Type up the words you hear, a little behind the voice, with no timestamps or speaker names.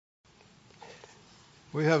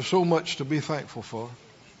We have so much to be thankful for,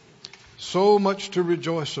 so much to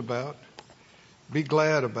rejoice about, be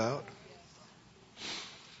glad about.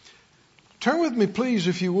 Turn with me, please,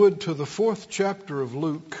 if you would, to the 4th chapter of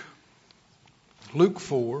Luke, Luke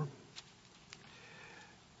 4.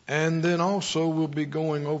 And then also we'll be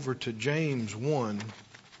going over to James 1,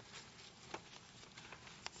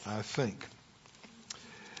 I think.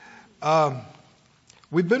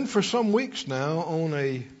 We've been for some weeks now on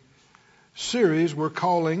a series we're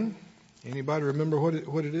calling, anybody remember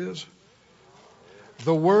what it is?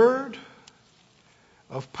 The Word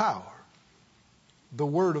of Power. The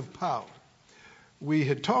Word of Power. We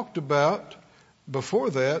had talked about, before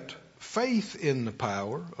that, faith in the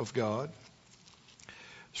power of God.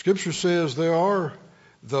 Scripture says there are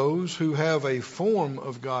those who have a form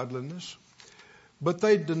of godliness, but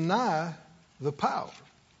they deny the power.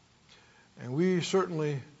 And we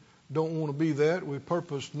certainly don't want to be that. We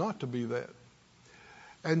purpose not to be that.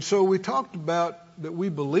 And so we talked about that we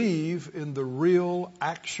believe in the real,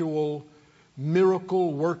 actual,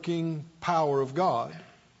 miracle-working power of God.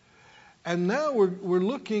 And now we're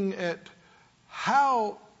looking at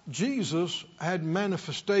how Jesus had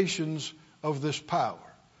manifestations of this power.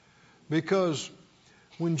 Because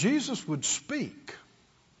when Jesus would speak,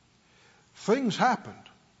 things happened,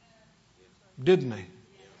 didn't they?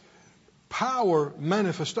 Power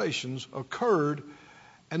manifestations occurred,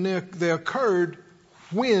 and they occurred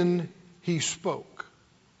when he spoke.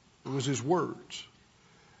 It was his words.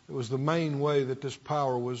 It was the main way that this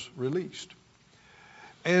power was released.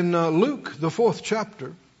 In Luke, the 4th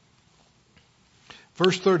chapter,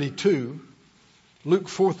 verse 32, Luke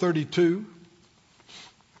 4:32,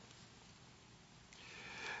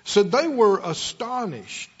 said they were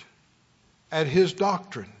astonished at his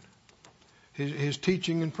doctrine, his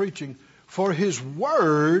teaching and preaching, for his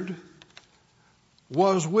word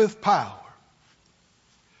was with power.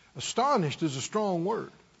 Astonished is a strong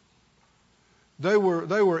word. They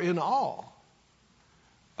were in awe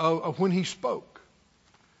of when he spoke.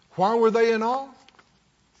 Why were they in awe?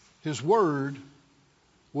 His word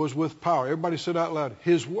was with power. Everybody said out loud,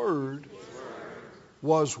 his word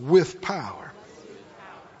was with power.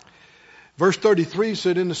 Verse 33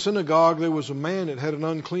 said, in the synagogue there was a man that had an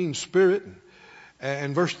unclean spirit.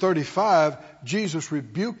 And verse 35, Jesus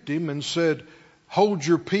rebuked him and said, hold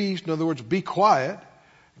your peace. In other words, be quiet.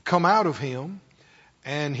 Come out of him.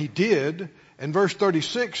 And he did. And verse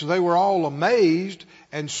 36, they were all amazed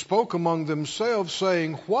and spoke among themselves,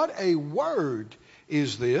 saying, what a word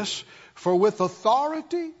is this? For with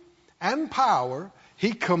authority and power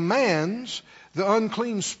he commands the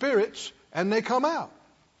unclean spirits, and they come out.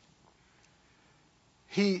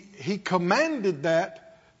 He commanded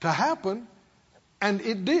that to happen, and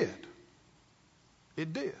it did.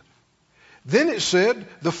 It did. Then it said,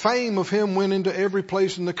 the fame of him went into every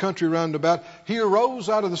place in the country round about. He arose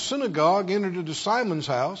out of the synagogue, entered into Simon's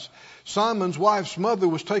house. Simon's wife's mother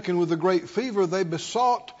was taken with a great fever. They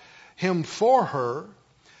besought him for her.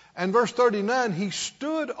 And verse 39, he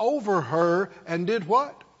stood over her and did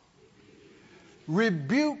what?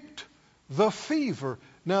 Rebuked the fever.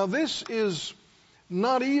 Now this is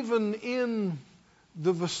not even in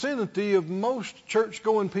the vicinity of most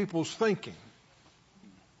church-going people's thinking.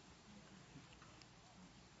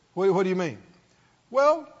 What do you mean?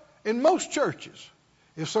 Well, in most churches,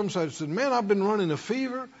 if somebody said, man, I've been running a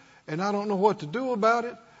fever and I don't know what to do about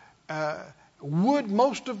it, would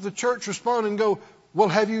most of the church respond and go, well,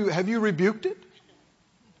 have you rebuked it?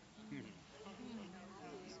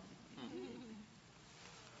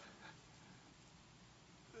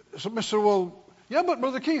 Somebody said, well, yeah, but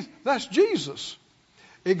Brother Keith, that's Jesus.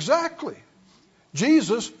 Exactly.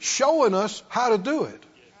 Jesus showing us how to do it.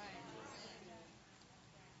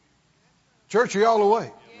 Church, are y'all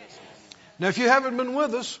awake? Now, if you haven't been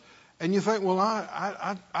with us and you think, well,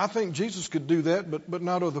 I think Jesus could do that, but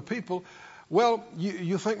not other people, well,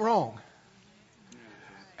 you think wrong.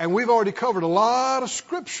 And we've already covered a lot of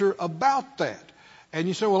scripture about that. And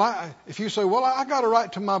you say, well, if you say, well, I got a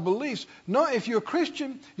right to my beliefs. No, if you're a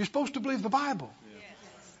Christian, you're supposed to believe the Bible.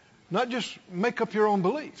 Not just make up your own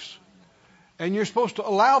beliefs. And you're supposed to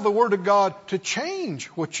allow the Word of God to change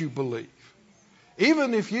what you believe.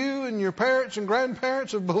 Even if you and your parents and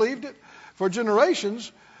grandparents have believed it for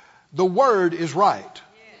generations, the Word is right.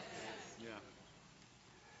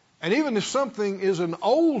 And even if something is an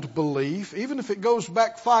old belief, even if it goes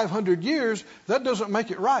back 500 years, that doesn't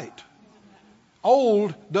make it right.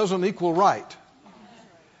 Old doesn't equal right.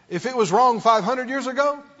 If it was wrong 500 years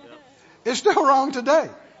ago, it's still wrong today.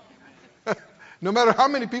 No matter how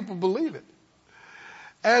many people believe it.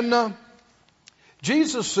 And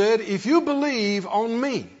Jesus said, if you believe on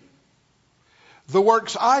me, the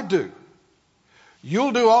works I do,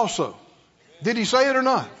 you'll do also. Did he say it or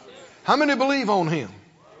not? How many believe on him?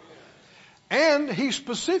 And he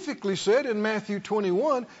specifically said in Matthew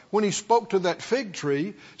 21, when he spoke to that fig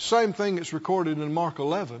tree, same thing that's recorded in Mark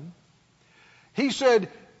 11, he said,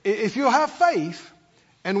 if you have faith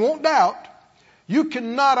and won't doubt, you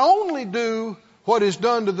can not only do what is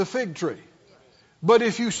done to the fig tree, but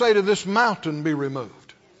if you say to this mountain, be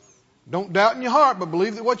removed. Don't doubt in your heart, but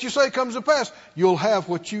believe that what you say comes to pass. You'll have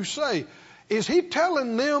what you say. Is he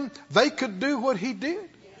telling them they could do what he did?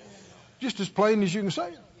 Just as plain as you can say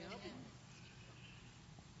it.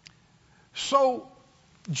 So,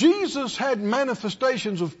 Jesus had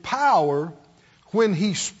manifestations of power when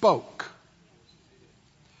he spoke.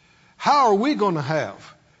 How are we going to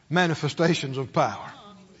have manifestations of power?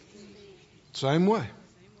 Same way.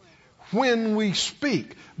 When we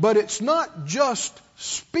speak. But it's not just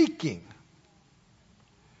speaking.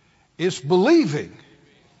 It's believing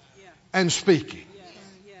and speaking.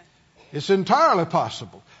 It's entirely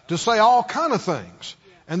possible to say all kind of things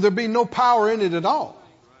and there be no power in it at all.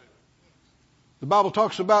 The Bible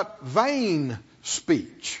talks about vain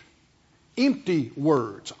speech, empty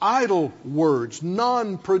words, idle words,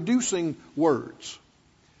 non-producing words.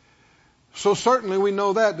 So certainly we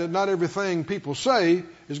know that not everything people say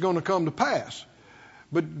is going to come to pass.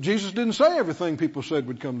 But Jesus didn't say everything people said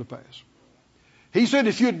would come to pass. He said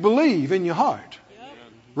if you'd believe in your heart,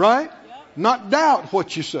 right? Not doubt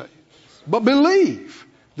what you say, but believe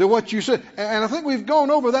that what you said. And I think we've gone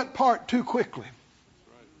over that part too quickly.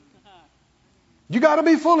 You got to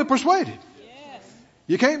be fully persuaded.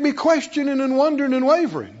 You can't be questioning and wondering and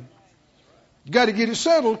wavering. You got to get it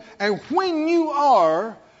settled. And when you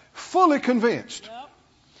are fully convinced,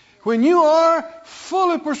 when you are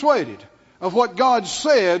fully persuaded of what God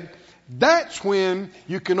said, that's when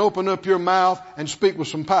you can open up your mouth and speak with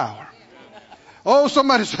some power. Oh,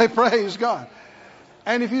 somebody say praise God.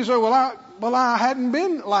 And if you say, well, I hadn't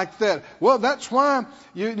been like that. Well, that's why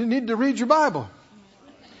you need to read your Bible.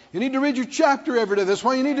 You need to read your chapter every day. That's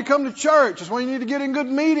why you need to come to church. That's why you need to get in good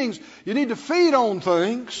meetings. You need to feed on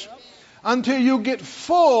things until you get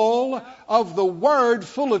full of the Word,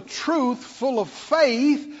 full of truth, full of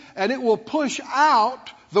faith, and it will push out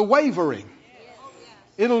the wavering.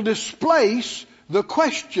 It'll displace the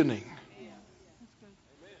questioning.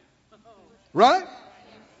 Right?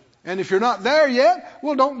 And if you're not there yet,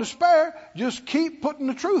 well, don't despair. Just keep putting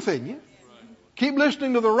the truth in you. Keep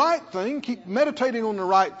listening to the right thing. Keep meditating on the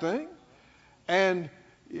right thing. And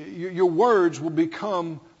your words will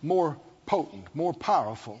become more potent, more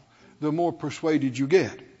powerful, the more persuaded you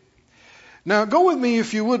get. Now, go with me,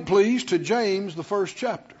 if you would, please, to James, the 1st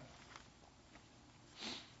chapter.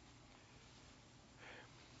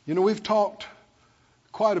 You know, we've talked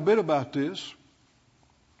quite a bit about this,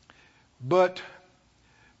 but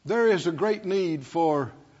there is a great need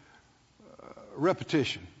for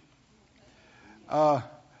repetition.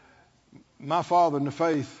 My father in the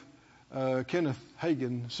faith, Kenneth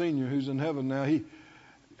Hagin Sr., who's in heaven now,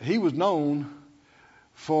 he was known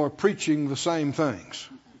for preaching the same things.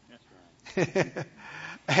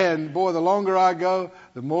 And boy, the longer I go,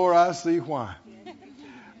 the more I see why.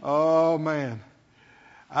 Oh man.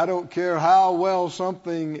 I don't care how well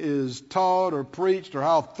something is taught or preached or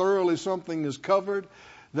how thoroughly something is covered.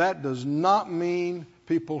 That does not mean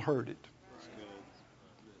people heard it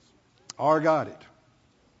or got it.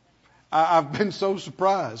 I've been so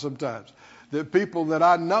surprised sometimes that people that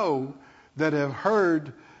I know that have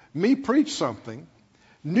heard me preach something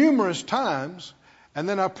numerous times, and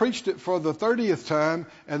then I preached it for the 30th time,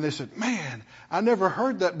 and they said, man, I never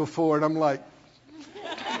heard that before. And I'm like,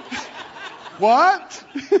 what?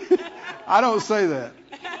 I don't say that.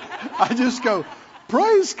 I just go,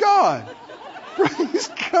 praise God. Praise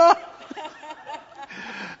God.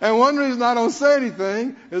 And one reason I don't say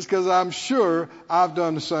anything is because I'm sure I've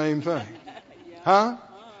done the same thing. Huh?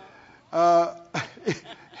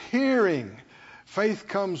 Hearing. Faith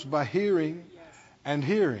comes by hearing and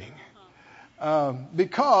hearing.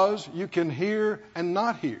 Because you can hear and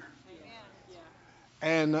not hear.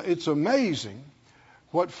 And it's amazing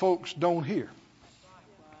what folks don't hear.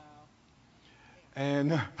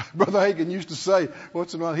 And Brother Hagin used to say,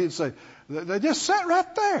 once in a while he'd say, they just sat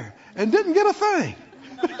right there and didn't get a thing.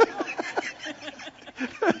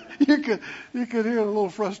 You could hear a little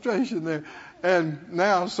frustration there. And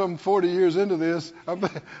now, some 40 years into this,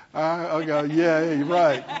 I go, yeah, you're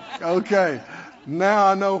right. Okay. Now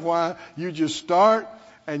I know why. You just start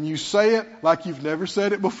and you say it like you've never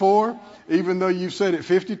said it before, even though you've said it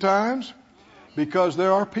 50 times, because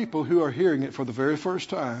there are people who are hearing it for the very first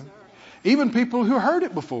time. Even people who heard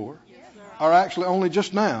it before are actually only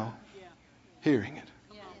just now hearing it.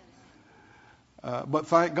 But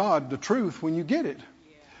thank God, the truth, when you get it,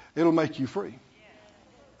 it'll make you free.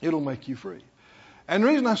 It'll make you free. And the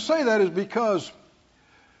reason I say that is because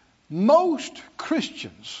most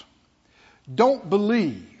Christians don't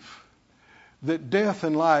believe that death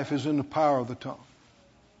and life is in the power of the tongue.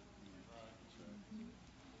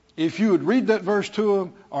 If you would read that verse to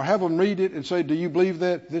them or have them read it and say, do you believe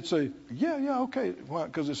that? They'd say, yeah, okay. Why?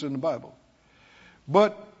 Because it's in the Bible.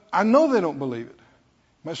 But I know they don't believe it.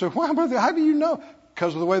 I say, why, brother? How do you know?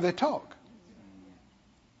 Because of the way they talk.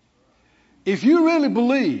 If you really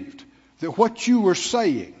believed that what you were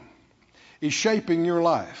saying is shaping your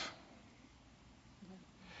life,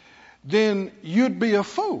 then you'd be a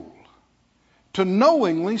fool to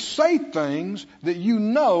knowingly say things that you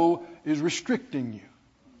know is restricting you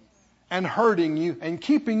and hurting you and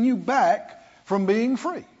keeping you back from being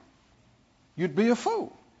free. You'd be a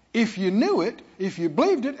fool if you knew it, if you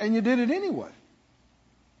believed it, and you did it anyway.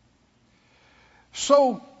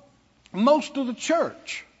 So most of the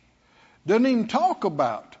church doesn't even talk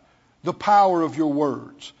about the power of your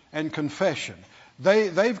words and confession.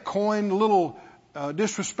 They've coined little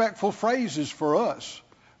disrespectful phrases for us,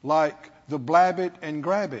 like the blab it and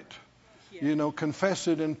grab it, confess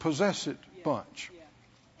it and possess it bunch.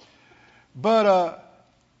 But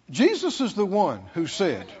Jesus is the one who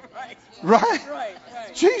said, right?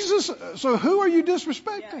 Jesus. So who are you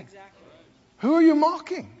disrespecting? Who are you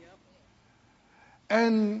mocking?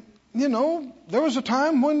 And, there was a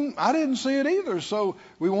time when I didn't see it either. So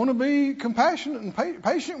we want to be compassionate and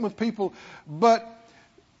patient with people. But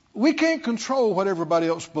we can't control what everybody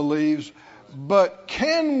else believes. But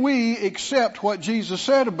can we accept what Jesus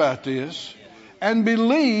said about this and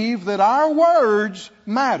believe that our words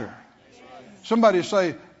matter? Somebody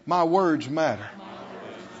say, my words matter.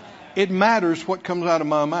 It matters what comes out of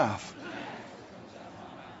my mouth.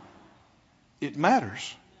 It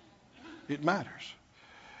matters. It matters.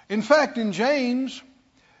 In fact, in James,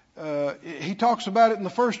 he talks about it in the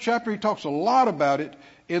first chapter. He talks a lot about it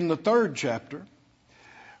in the third chapter.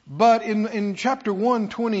 But in chapter 1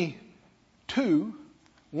 and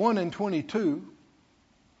 22,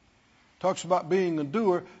 talks about being a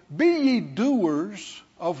doer. Be ye doers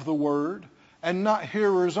of the word and not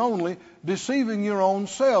hearers only, deceiving your own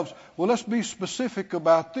selves. Well, let's be specific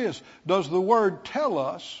about this. Does the word tell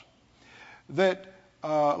us that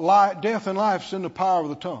death and life is in the power of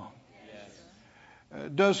the tongue? Yes.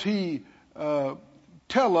 Does he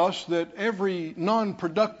tell us that every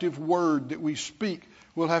non-productive word that we speak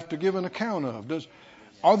we'll have to give an account of?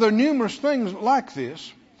 Are there numerous things like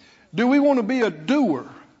this? Do we want to be a doer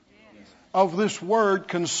of this word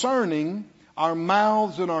concerning our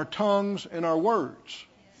mouths and our tongues and our words?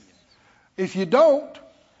 If you don't,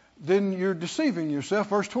 then you're deceiving yourself.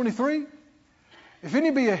 Verse 23. If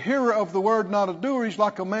any be a hearer of the word, not a doer, he's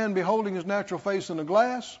like a man beholding his natural face in a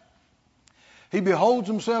glass. He beholds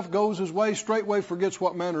himself, goes his way, straightway forgets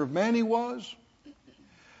what manner of man he was.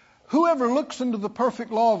 Whoever looks into the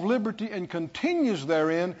perfect law of liberty and continues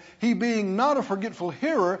therein, he being not a forgetful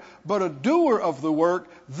hearer, but a doer of the work,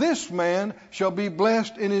 this man shall be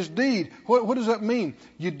blessed in his deed. What does that mean?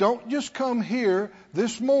 You don't just come here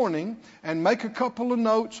this morning and make a couple of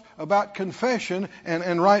notes about confession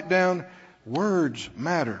and write down, words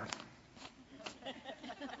matter.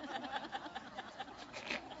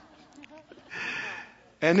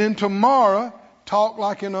 And then tomorrow, talk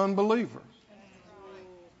like an unbeliever.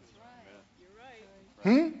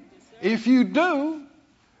 If you do,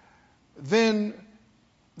 then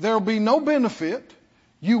there'll be no benefit.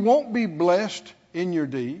 You won't be blessed in your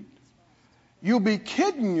deed. You'll be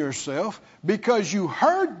kidding yourself because you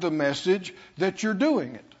heard the message that you're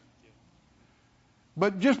doing it.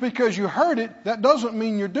 But just because you heard it, that doesn't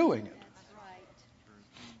mean you're doing it.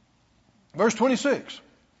 Verse 26.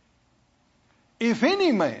 If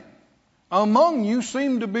any man among you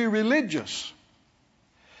seem to be religious,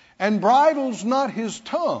 and bridles not his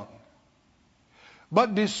tongue,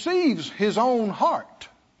 but deceives his own heart,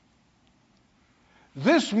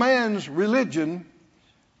 this man's religion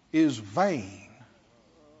is vain.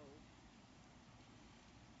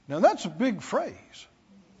 Now that's a big phrase.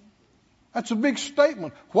 That's a big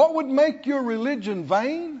statement. What would make your religion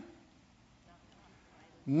vain?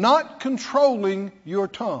 Not controlling your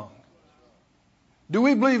tongue. Do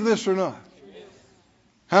we believe this or not?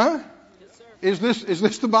 Huh? Is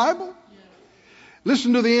this the Bible?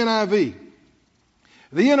 Listen to the NIV.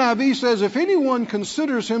 The NIV says, if anyone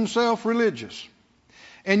considers himself religious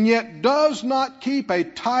and yet does not keep a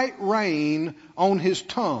tight rein on his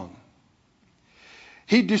tongue,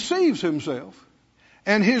 he deceives himself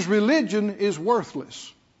and his religion is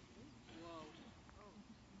worthless.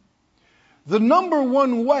 The number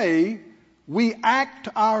one way we act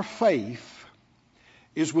our faith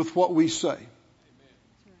is with what we say.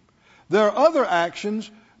 There are other actions,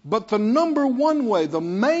 but the number one way, the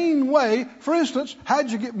main way, for instance,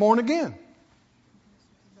 how'd you get born again?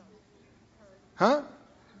 Huh?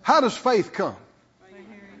 How does faith come?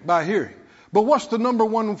 By hearing. But what's the number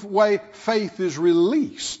one way faith is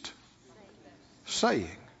released?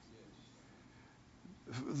 Saying.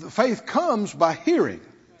 Faith comes by hearing.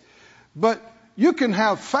 But you can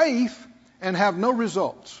have faith and have no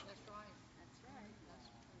results.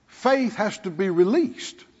 Faith has to be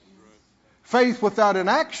released. Faith without an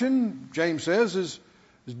action, James says, is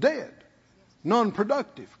dead,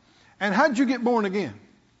 non-productive. And how'd you get born again?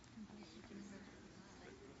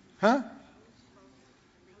 Huh?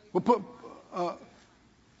 Well,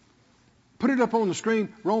 put it up on the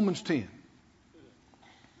screen, Romans 10.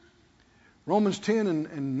 Romans 10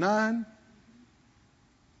 and 9.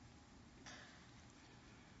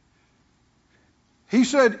 He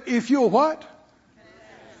said, if you'll what?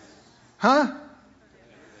 Huh?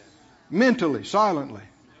 Mentally, silently,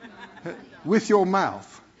 with your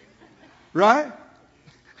mouth. Right?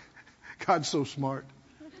 God's so smart.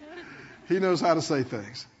 He knows how to say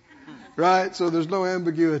things. Right? So there's no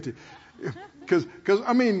ambiguity. Because,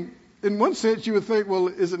 I mean, in one sense you would think, well,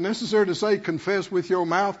 is it necessary to say confess with your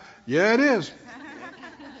mouth? Yeah, it is.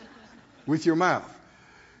 With your mouth.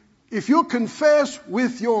 If you confess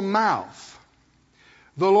with your mouth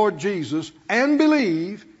the Lord Jesus and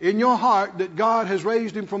believe in your heart that God has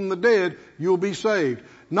raised him from the dead, you'll be saved.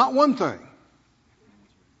 Not one thing.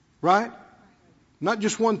 Right? Not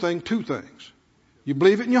just one thing, two things. You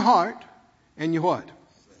believe it in your heart and you what?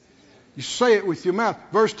 You say it with your mouth.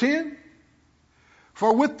 Verse 10.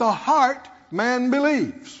 For with the heart man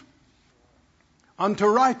believes unto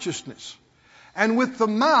righteousness, and with the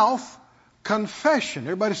mouth confession.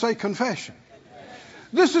 Everybody say confession.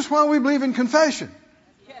 This is why we believe in confession.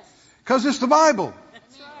 Because it's the Bible.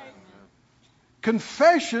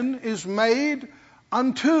 Confession is made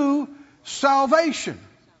unto salvation.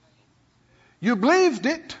 You believed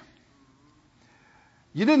it.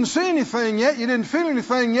 You didn't see anything yet. You didn't feel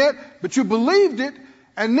anything yet. But you believed it.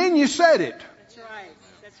 And then you said it. That's right.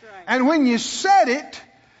 That's right. And when you said it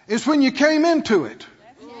is when you came into it.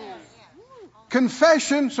 Yes.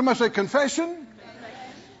 Confession. Somebody say confession.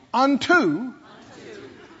 Unto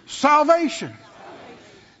salvation.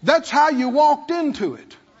 That's how you walked into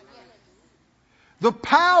it. The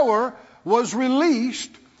power was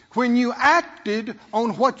released when you acted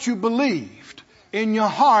on what you believed in your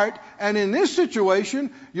heart. And in this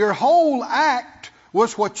situation, your whole act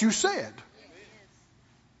was what you said.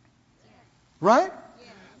 Right?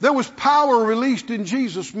 There was power released in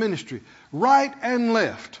Jesus' ministry, right and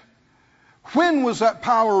left. When was that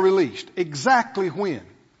power released? Exactly when?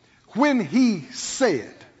 When he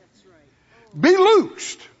said, be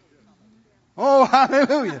loosed. Oh,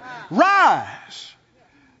 hallelujah. Rise.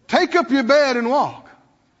 Take up your bed and walk.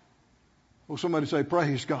 Oh, somebody say,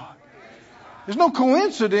 praise God. There's no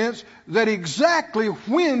coincidence that exactly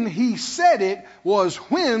when he said it was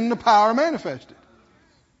when the power manifested.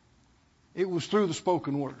 It was through the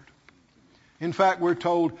spoken word. In fact, we're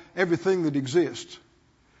told everything that exists,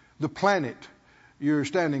 the planet you're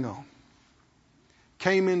standing on,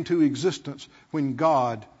 came into existence when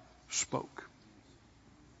God spoke.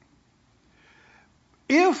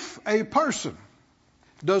 If a person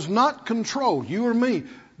does not control, you or me,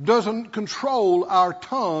 doesn't control our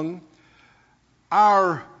tongue,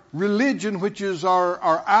 our religion, which is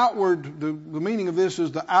our outward, the meaning of this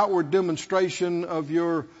is the outward demonstration of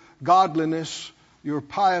your godliness, your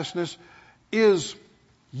piousness, is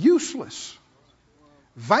useless,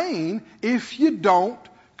 vain, if you don't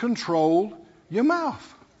control your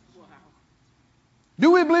mouth.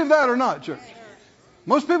 Do we believe that or not, church?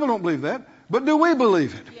 Most people don't believe that. But do we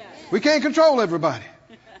believe it? Yes. We can't control everybody.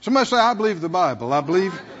 Somebody say, I believe the Bible. I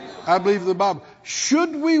believe the Bible.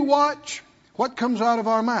 Should we watch what comes out of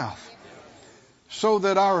our mouth so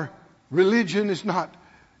that our religion is not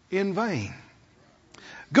in vain?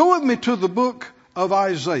 Go with me to the book of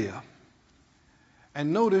Isaiah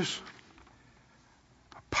and notice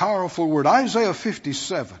a powerful word. Isaiah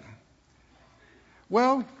 57.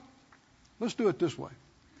 Well, let's do it this way.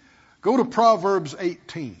 Go to Proverbs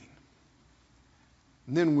 18.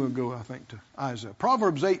 And then we'll go, I think, to Isaiah.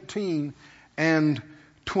 Proverbs 18 and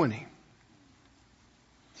 20.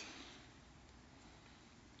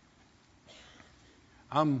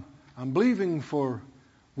 I'm believing for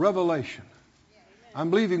revelation. I'm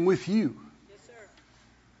believing with you. Yes, sir.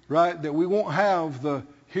 Right? That we won't have the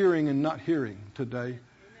hearing and not hearing today.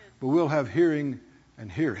 But we'll have hearing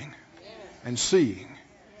and hearing. And seeing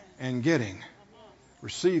and getting,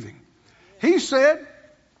 receiving. He said,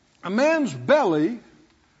 a man's belly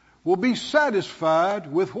will be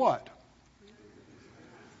satisfied with what?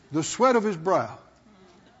 The sweat of his brow.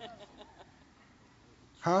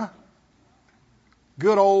 Huh?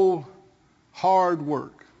 Good old hard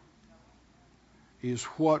work is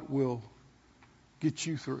what will get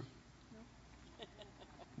you through.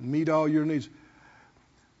 Meet all your needs.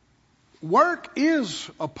 Work is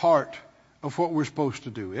a part of what we're supposed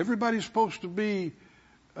to do. Everybody's supposed to be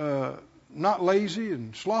not lazy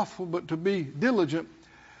and slothful, but to be diligent.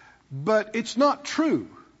 But it's not true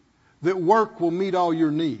that work will meet all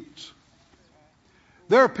your needs.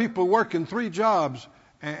 There are people working 3 jobs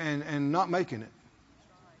and not making it.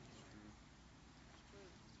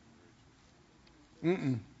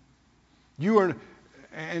 You are,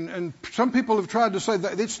 and some people have tried to say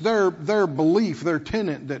that it's their belief, their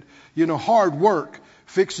tenet that, hard work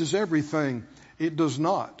fixes everything. It does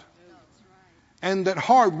not. And that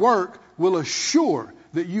hard work will assure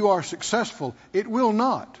that you are successful. It will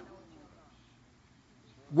not.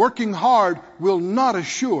 Working hard will not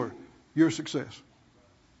assure your success.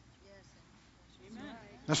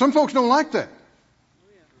 Now, some folks don't like that.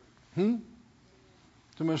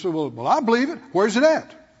 Somebody said, well, I believe it. Where's it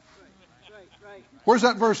at? Where's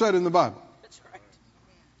that verse at in the Bible? That's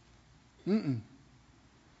right.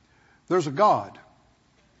 There's a God.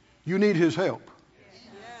 You need His help.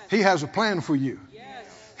 He has a plan for you.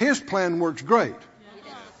 His plan works great.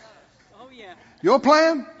 Oh, yeah. Your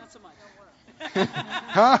plan? Not so much.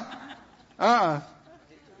 Huh?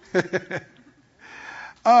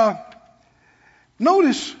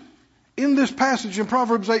 Notice in this passage in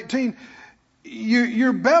Proverbs 18,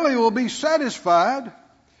 your belly will be satisfied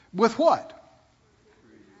with what?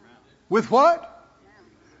 With what?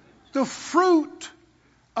 The fruit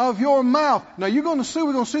of your mouth. Now we're going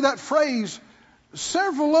to see that phrase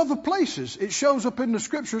several other places. It shows up in the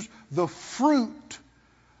scriptures, the fruit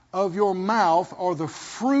of your mouth or the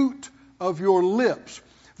fruit of your lips.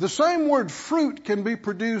 The same word fruit can be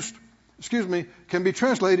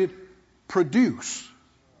translated produce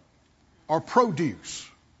or produce.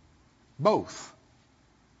 Both.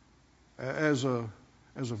 As a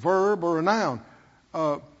verb or a noun.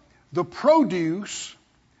 The produce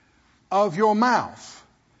of your mouth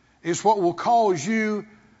is what will cause you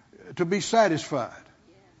to be satisfied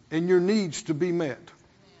and your needs to be met.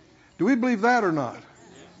 Do we believe that or not?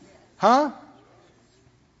 Huh?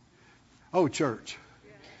 Oh, church.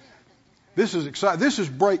 This is exciting. This is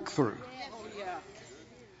breakthrough.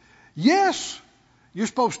 Yes, you're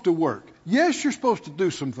supposed to work. Yes, you're supposed to do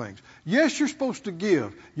some things. Yes, you're supposed to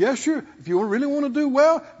give. Yes, if you really want to do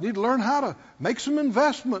well, you need to learn how to make some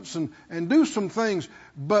investments and do some things.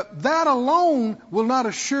 But that alone will not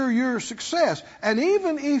assure your success. And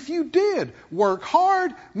even if you did work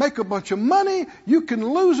hard, make a bunch of money, you can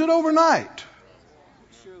lose it overnight.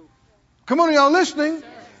 Come on, y'all listening?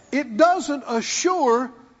 It doesn't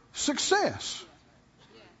assure success.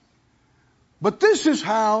 But this is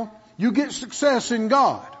how you get success in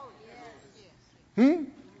God.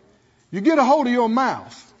 You get a hold of your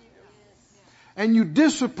mouth and you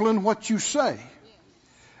discipline what you say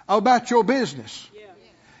about your business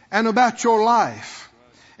and about your life.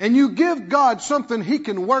 And you give God something He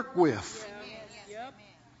can work with.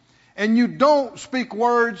 And you don't speak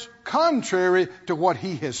words contrary to what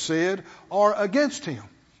He has said or against Him.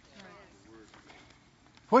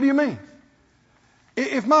 What do you mean?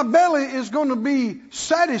 If my belly is going to be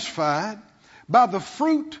satisfied by the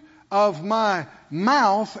fruit of my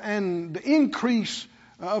mouth and the increase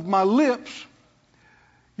of my lips,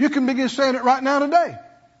 you can begin saying it right now today.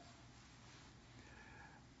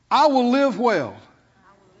 I will live well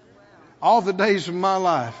all the days of my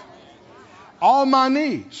life. All my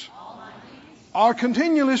needs are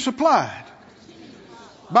continually supplied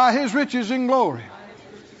by His riches in glory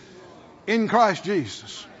in Christ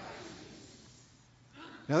Jesus.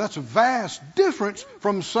 Now that's a vast difference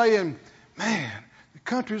from saying, man, the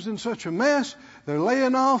country's in such a mess. They're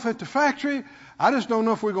laying off at the factory. I just don't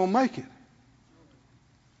know if we're going to make it.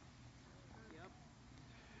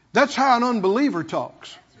 That's how an unbeliever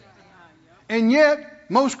talks. And yet,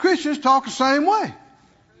 most Christians talk the same way.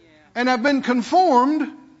 And have been conformed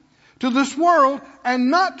to this world and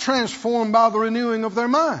not transformed by the renewing of their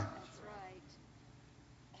mind.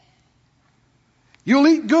 You'll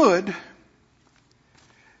eat good.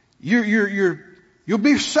 You'll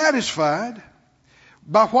be satisfied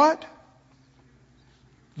by what?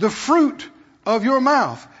 The fruit of your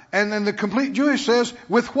mouth. And then the complete Jewish says,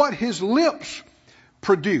 with what his lips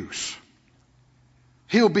produce,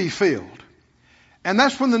 he'll be filled. And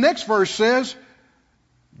that's when the next verse says,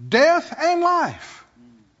 death and life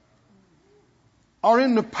are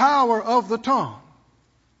in the power of the tongue.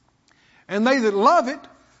 And they that love it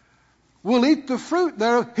will eat the fruit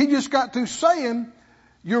thereof. He just got through saying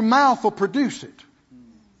your mouth will produce it.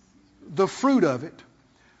 The fruit of it.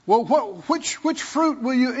 Well, which fruit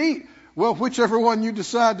will you eat? Well, whichever one you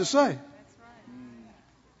decide to say.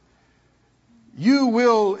 You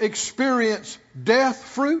will experience death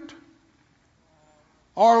fruit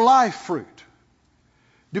or life fruit.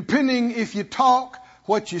 Depending if you talk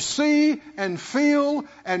what you see and feel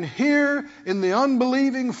and hear in the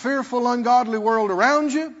unbelieving, fearful, ungodly world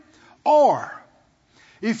around you, or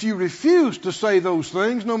if you refuse to say those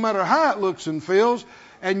things, no matter how it looks and feels,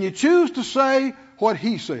 and you choose to say what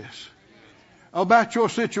He says about your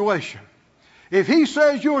situation. If He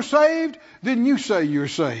says you're saved, then you say you're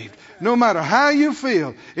saved, no matter how you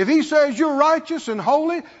feel. If He says you're righteous and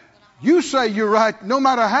holy, you say you're right, no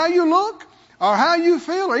matter how you look or how you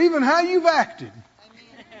feel or even how you've acted.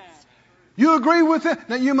 You agree with it?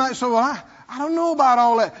 Now you might say, well, I don't know about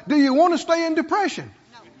all that. Do you want to stay in depression?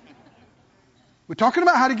 We're talking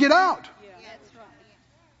about how to get out.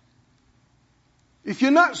 If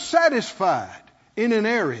you're not satisfied in an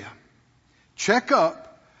area, check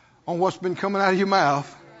up on what's been coming out of your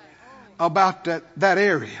mouth about that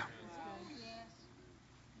area.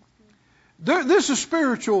 This is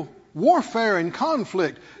spiritual warfare and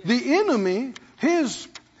conflict. The enemy, his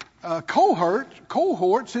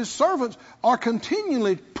cohorts, his servants, are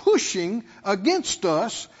continually pushing against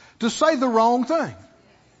us to say the wrong thing.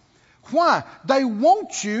 Why? They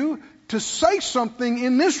want you to say something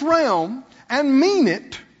in this realm and mean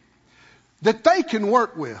it that they can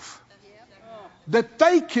work with, that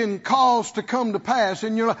they can cause to come to pass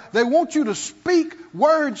in your life. They want you to speak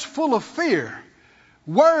words full of fear,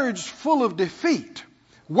 words full of defeat,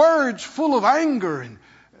 words full of anger, and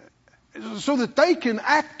so that they can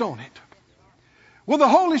act on it. Well, the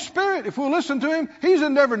Holy Spirit, if we'll listen to Him, He's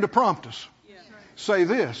endeavoring to prompt us. Say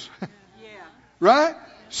this. Right?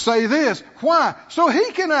 Say this. Why? So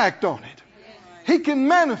He can act on it. He can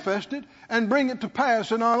manifest it and bring it to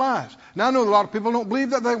pass in our lives. Now, I know a lot of people don't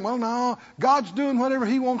believe that. They think, well, no, God's doing whatever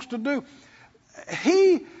He wants to do.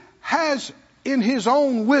 He has, in His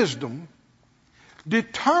own wisdom,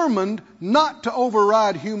 determined not to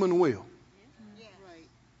override human will.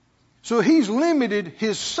 So He's limited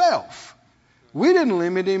Himself. We didn't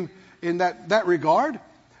limit Him in that regard,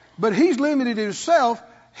 but He's limited Himself.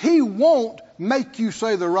 He won't make you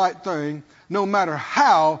say the right thing no matter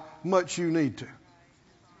how much you need to.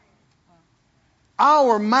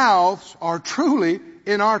 Our mouths are truly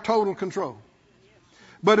in our total control.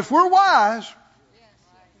 But if we're wise,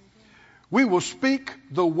 we will speak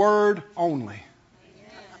the word only.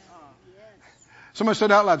 Somebody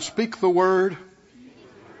said out loud, speak the word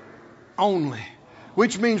only.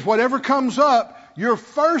 Which means whatever comes up, your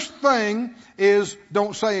first thing is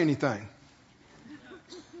don't say anything.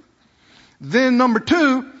 Then number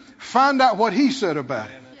 2, find out what He said about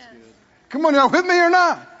it. Come on, y'all with me or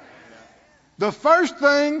not? The first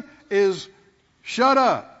thing is shut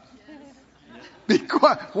up. Be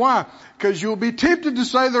quiet. Why? Because you'll be tempted to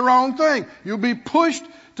say the wrong thing. You'll be pushed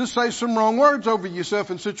to say some wrong words over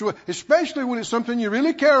yourself in situation, especially when it's something you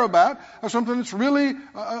really care about or something that's really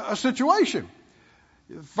a situation.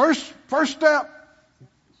 First step,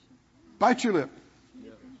 bite your lip.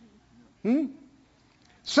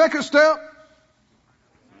 Second step,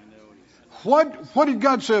 what did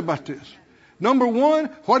God say about this? Number 1,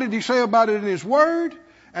 what did He say about it in His Word?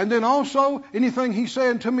 And then also anything He's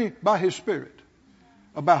saying to me by His Spirit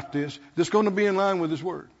about this that's going to be in line with His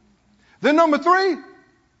Word. Then number 3,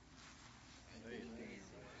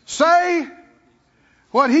 say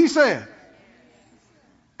what He said.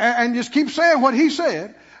 And just keep saying what He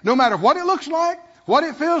said. No matter what it looks like, what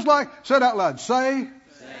it feels like, say it out loud. Say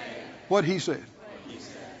what He said.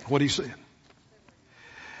 What He said.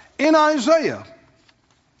 In Isaiah,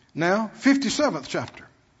 now, 57th chapter.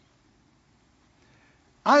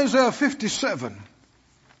 Isaiah 57.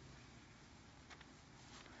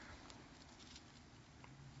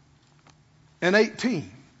 And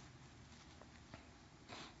 18.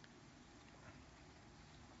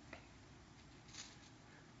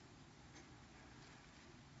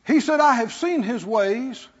 He said, I have seen his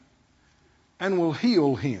ways and will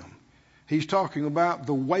heal him. He's talking about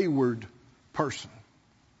the wayward person.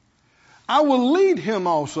 I will lead him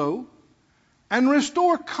also and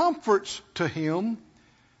restore comforts to him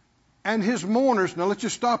and his mourners. Now let's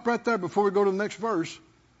just stop right there before we go to the next verse.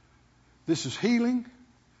 This is healing.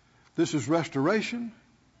 This is restoration.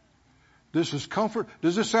 This is comfort.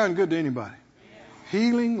 Does this sound good to anybody? Yeah.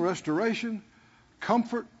 Healing, restoration,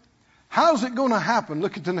 comfort. How's it going to happen?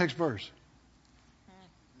 Look at the next verse.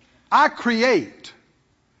 I create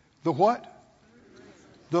the what?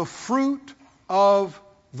 The fruit of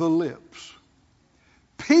the lips.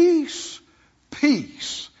 Peace,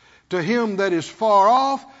 peace to him that is far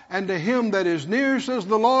off and to him that is near, says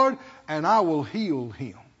the Lord, and I will heal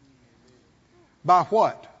him. By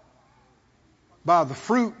what? By the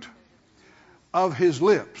fruit of his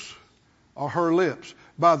lips, or her lips.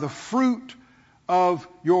 By the fruit of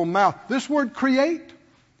your mouth. This word create,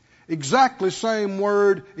 exactly same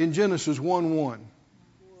word in Genesis 1:1.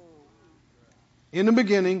 In the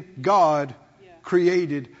beginning, God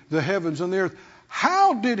created the heavens and the earth.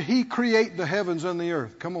 How did he create the heavens and the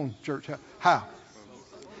earth? Come on, church. How?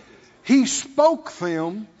 He spoke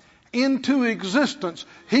them into existence.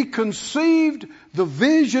 He conceived the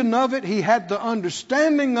vision of it. He had the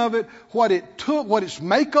understanding of it, what it took, what its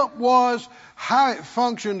makeup was, how it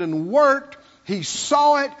functioned and worked. He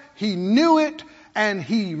saw it, he knew it, and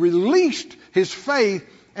he released his faith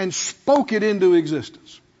and spoke it into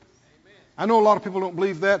existence. I know a lot of people don't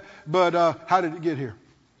believe that, but how did it get here?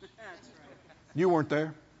 You weren't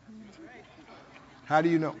there. How do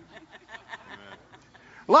you know?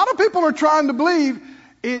 A lot of people are trying to believe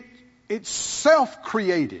it's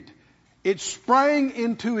self-created. It sprang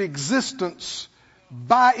into existence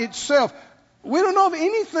by itself. We don't know of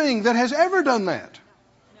anything that has ever done that.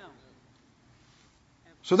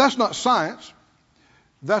 So that's not science.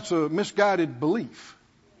 That's a misguided belief.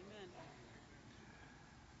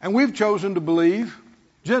 And we've chosen to believe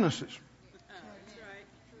Genesis.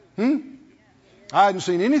 I hadn't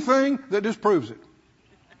seen anything that disproves it.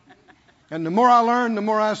 And the more I learn, the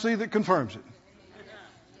more I see that confirms it.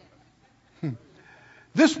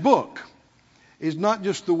 This book is not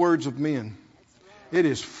just the words of men. It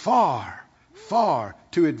is far, far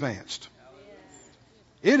too advanced.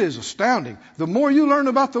 It is astounding. The more you learn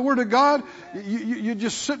about the Word of God, you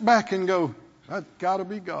just sit back and go, that's got to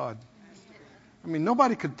be God. I mean,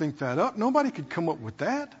 nobody could think that up. Nobody could come up with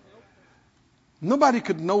that. Nobody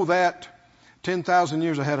could know that 10,000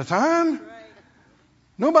 years ahead of time.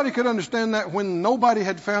 Nobody could understand that when nobody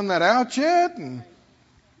had found that out yet. And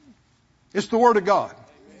it's the Word of God.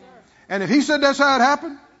 And if He said that's how it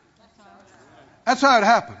happened, that's how it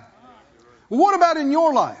happened. Well, what about in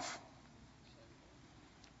your life?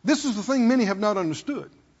 This is the thing many have not understood.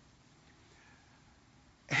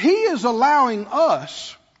 He is allowing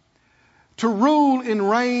us to rule and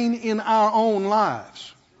reign in our own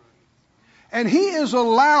lives. And He is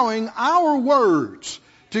allowing our words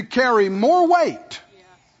to carry more weight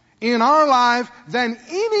in our life than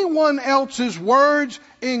anyone else's words,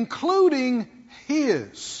 including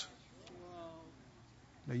His.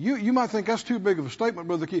 Now, you might think that's too big of a statement,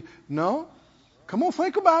 Brother Keith. No. Come on,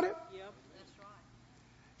 think about it.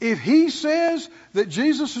 If He says that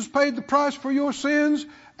Jesus has paid the price for your sins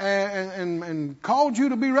and called you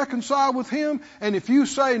to be reconciled with Him, and if you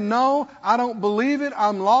say, no, I don't believe it,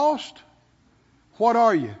 I'm lost, what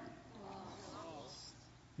are you?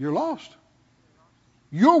 You're lost.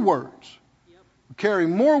 Your words carry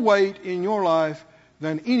more weight in your life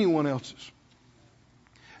than anyone else's.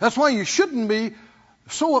 That's why you shouldn't be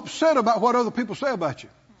so upset about what other people say about you.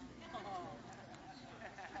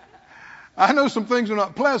 I know some things are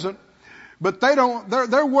not pleasant, but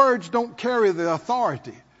their words don't carry the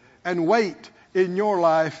authority and weight in your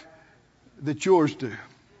life that yours do.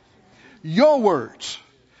 Your words.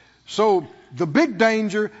 So the big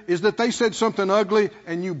danger is that they said something ugly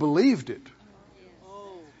and you believed it.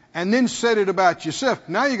 And then said it about yourself.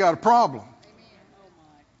 Now you got a problem.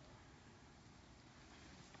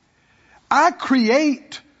 I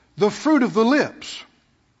create the fruit of the lips.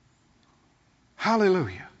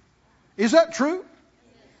 Hallelujah. Is that true?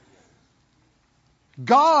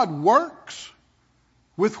 God works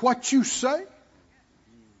with what you say?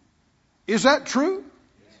 Is that true?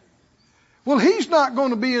 Well, He's not going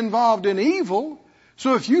to be involved in evil.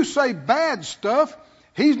 So if you say bad stuff,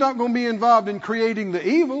 He's not going to be involved in creating the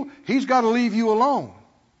evil. He's got to leave you alone.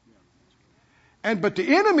 But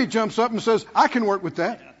the enemy jumps up and says, I can work with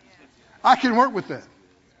that. I can work with that.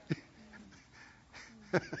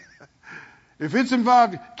 If it's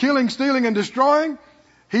involved killing, stealing, and destroying,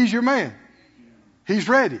 he's your man. He's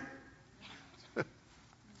ready.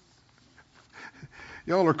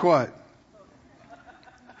 Y'all are quiet.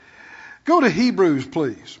 Go to Hebrews,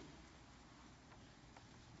 please.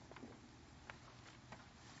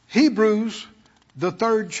 Hebrews, the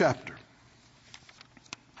 3rd chapter.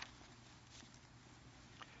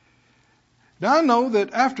 Now I know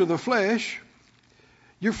that after the flesh,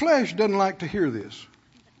 your flesh doesn't like to hear this.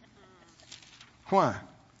 Why?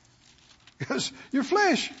 Because your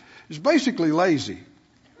flesh is basically lazy.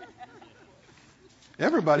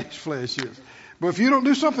 Everybody's flesh is. But if you don't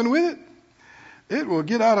do something with it, it will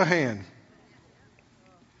get out of hand.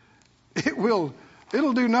 It'll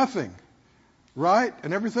do nothing right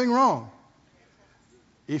and everything wrong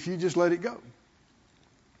if you just let it go.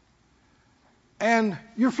 And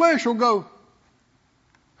your flesh will go,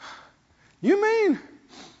 you mean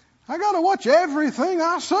I got to watch everything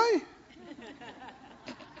I say?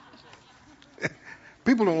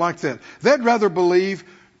 People don't like that. They'd rather believe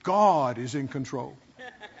God is in control.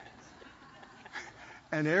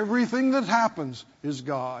 And everything that happens is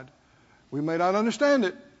God. We may not understand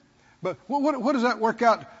it, but what does that work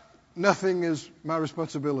out? Nothing is my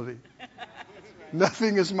responsibility.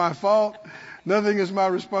 Nothing is my fault. Nothing is my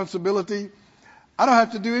responsibility. I don't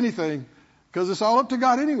have to do anything because it's all up to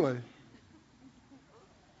God anyway.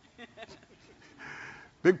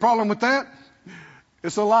 Big problem with that?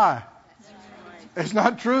 It's a lie. It's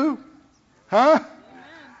not true. Huh?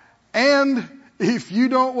 And if you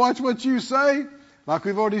don't watch what you say, like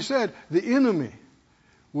we've already said, the enemy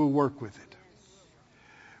will work with it.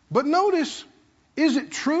 But notice, is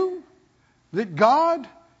it true that God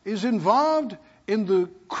is involved in the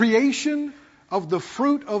creation of the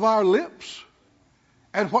fruit of our lips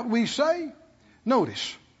and what we say?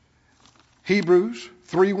 Notice, Hebrews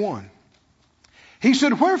 3:1. He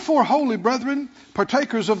said, wherefore, holy brethren,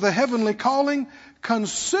 partakers of the heavenly calling,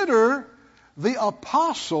 consider the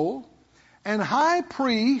apostle and high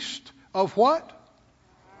priest of what?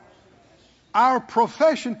 Our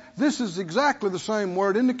profession. This is exactly the same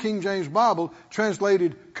word in the King James Bible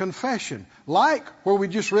translated confession. Like where we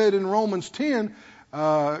just read in Romans 10,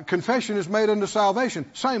 confession is made unto salvation.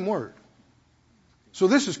 Same word. So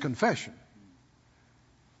this is confession.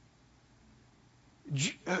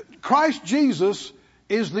 Christ Jesus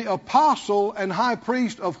is the apostle and high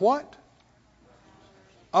priest of what?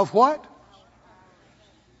 Of what?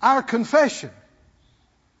 Our confession.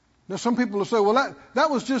 Now some people will say, well, that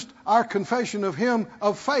was just our confession of him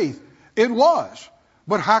of faith. It was.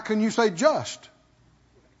 But how can you say just?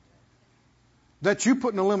 That you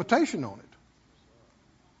putting a limitation on it.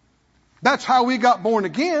 That's how we got born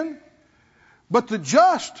again. But the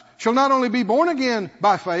just shall not only be born again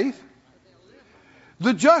by faith,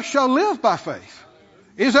 the just shall live by faith.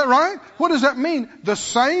 Is that right? What does that mean? The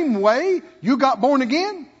same way you got born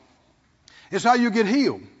again is how you get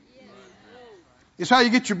healed. It's how you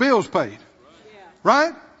get your bills paid.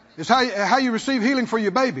 Right? It's how you receive healing for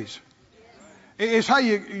your babies. It's how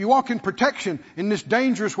you walk in protection in this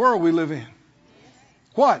dangerous world we live in.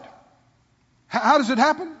 What? How does it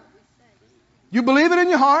happen? You believe it in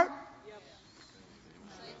your heart.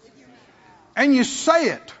 And you say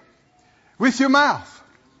it with your mouth.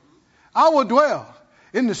 I will dwell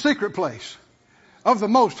in the secret place of the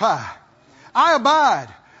Most High. I abide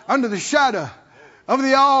under the shadow of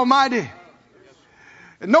the Almighty.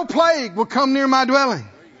 And no plague will come near my dwelling.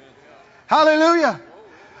 Hallelujah.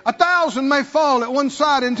 1,000 may fall at one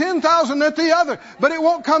side and 10,000 at the other, but it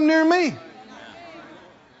won't come near me.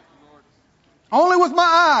 Only with my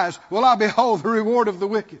eyes will I behold the reward of the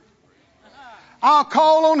wicked. I'll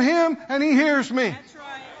call on him and he hears me.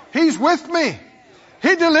 He's with me.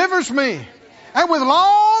 He delivers me. And with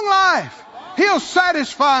long life, he'll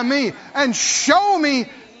satisfy me and show me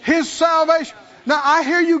his salvation. Now, I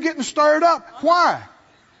hear you getting stirred up. Why?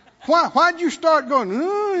 Why'd you start going,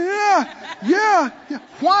 oh, yeah.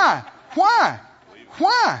 Why?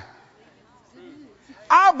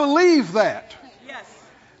 I believe that. Yes.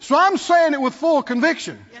 So I'm saying it with full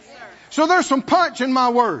conviction. Yes, sir. So there's some punch in my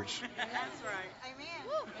words. That's right.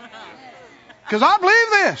 Amen. Because I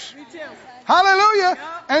believe this. Me too. Hallelujah.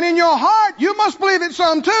 Yep. And in your heart, you must believe it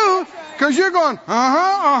some too. Because you're going,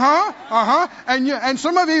 And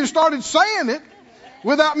some of you started saying it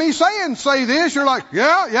without me saying, say this. You're like,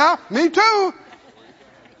 yeah, me too.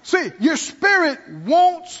 See, your spirit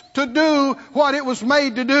wants to do what it was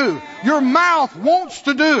made to do. Your mouth wants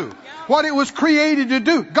to do what it was created to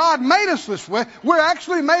do. God made us this way. We're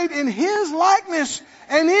actually made in his likeness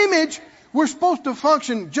and image. We're supposed to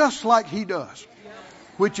function just like he does.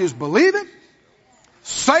 Which is believe it,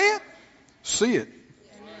 say it, see it.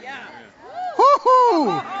 Yeah. Woo-hoo!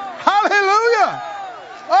 Hallelujah!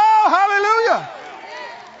 Oh, hallelujah!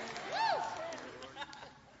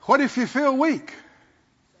 What if you feel weak?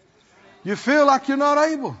 You feel like you're not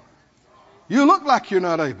able. You look like you're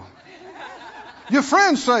not able. Your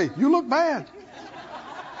friends say, you look bad.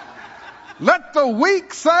 Let the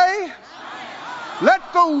weak say,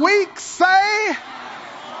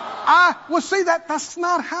 well, see, that's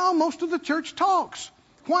not how most of the church talks.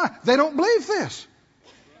 Why? They don't believe this.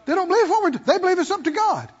 They don't believe what we're doing. They believe it's up to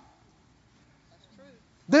God.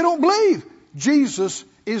 They don't believe Jesus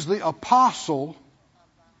is the apostle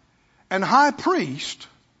and high priest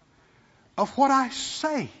of what I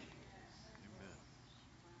say.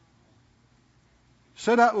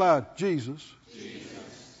 Said out loud, Jesus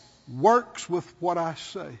works with what I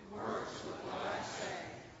say.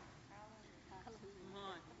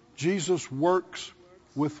 Jesus works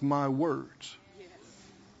with my words.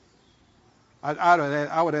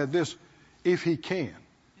 I would add this, if he can.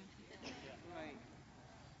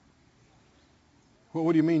 Well,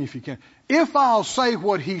 what do you mean if he can? If I'll say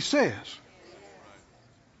what he says.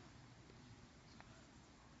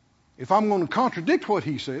 If I'm going to contradict what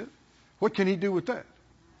he said, what can he do with that?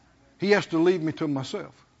 He has to leave me to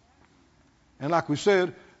myself. And like we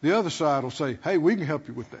said, the other side will say, hey, we can help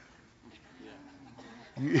you with that.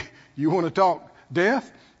 You want to talk death?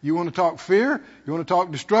 You want to talk fear? You want to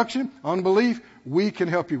talk destruction, unbelief? We can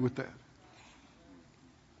help you with that.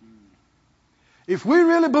 If we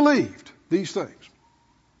really believed these things,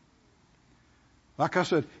 like I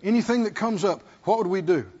said, anything that comes up, what would we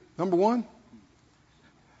do? Number one,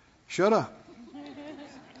 shut up.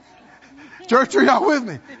 Church, are y'all with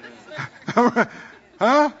me?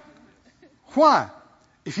 Huh? Why?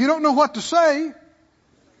 If you don't know what to say,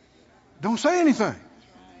 don't say anything.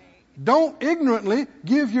 Don't ignorantly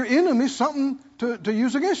give your enemy something to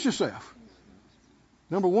use against yourself.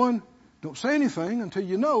 Number one, don't say anything until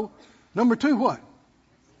you know. Number two, what?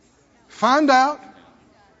 Find out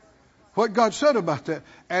what God said about that.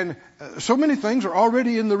 And so many things are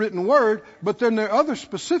already in the written word, but then there are other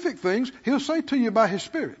specific things He'll say to you by His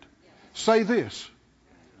Spirit. Say this.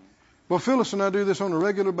 Well, Phyllis and I do this on a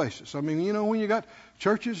regular basis. I mean, you know, when you got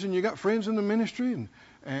churches and you got friends in the ministry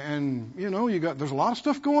and you know, there's a lot of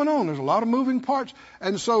stuff going on. There's a lot of moving parts.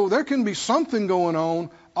 And so there can be something going on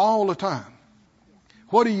all the time.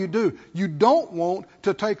 What do? You don't want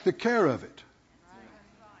to take the care of it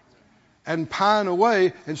and pine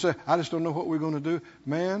away and say, I just don't know what we're going to do.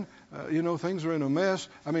 Man, you know, things are in a mess.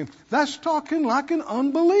 I mean, that's talking like an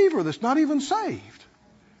unbeliever that's not even saved.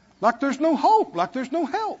 Like there's no hope, like there's no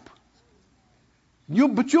help.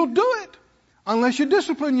 But you'll do it unless you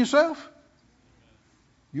discipline yourself.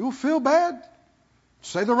 You'll feel bad,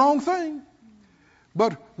 say the wrong thing.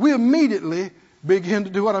 But we immediately begin to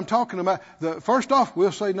do what I'm talking about. First off,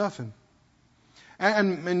 we'll say nothing.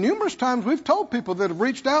 And numerous times we've told people that have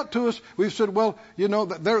reached out to us, we've said, well, you know,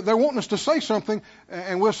 they're wanting us to say something,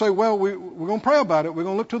 and we'll say, well, we're going to pray about it. We're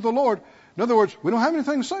going to look to the Lord. In other words, we don't have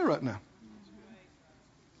anything to say right now.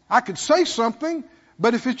 I could say something,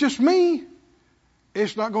 but if it's just me,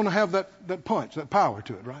 it's not going to have that punch, that power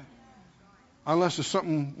to it, right? Unless it's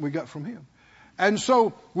something we got from Him. And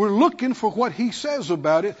so we're looking for what He says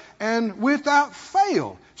about it, and without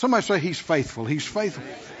fail, somebody say He's faithful, He's faithful.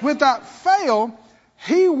 Without fail,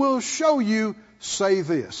 He will show you, say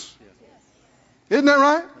this. Isn't that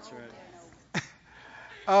right? That's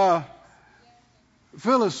right.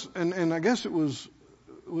 Phyllis, and I guess was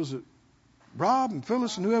it Rob and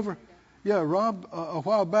Phyllis and whoever? Yeah, Rob, a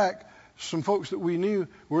while back, some folks that we knew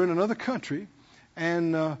were in another country,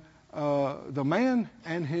 and the man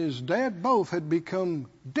and his dad both had become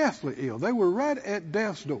deathly ill. They were right at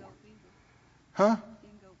death's door. Huh?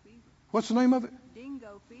 Dingo fever. What's the name of it?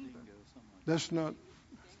 Dingo fever. That's not.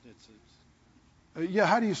 Yeah,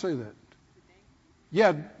 how do you say that?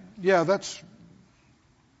 Yeah, that's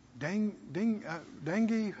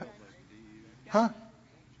dengue. Huh?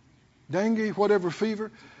 Dengue, whatever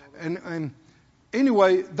fever. And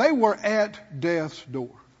anyway, they were at death's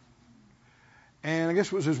door. And I guess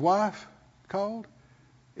it was his wife called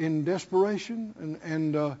in desperation.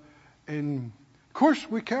 And of course,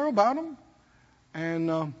 we care about them.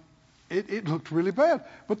 And it looked really bad.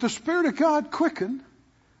 But the Spirit of God quickened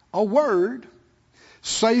a word,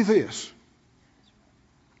 say this.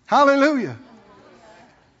 Hallelujah.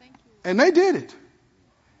 And they did it.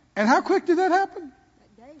 And how quick did that happen?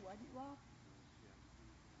 That day, wasn't it, Rob?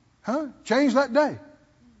 Huh? Changed that day.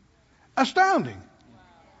 Astounding.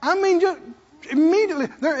 I mean, just immediately,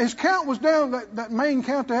 his count was down, that main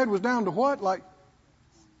count they had was down to what? Like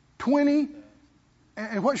 20?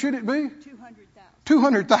 And what should it be?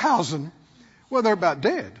 200,000. Well, they're about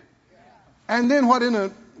dead. And then what, in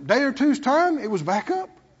a day or two's time, it was back up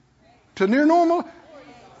to near normal.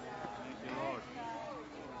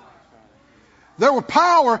 There was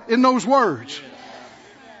power in those words.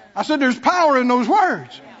 I said there's power in those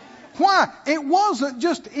words. Why? It wasn't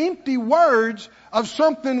just empty words of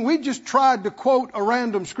something we just tried to quote a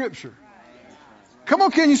random scripture. Come on,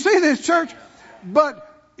 can you see this, church? But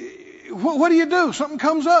what do? Something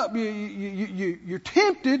comes up. You're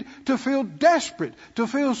tempted to feel desperate, to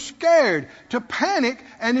feel scared, to panic.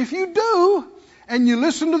 And if you do, and you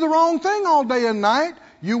listen to the wrong thing all day and night,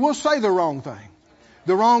 you will say the wrong thing.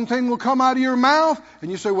 The wrong thing will come out of your mouth, and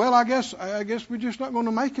you say, well, I guess we're just not going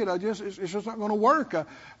to make it. It's just not going to work.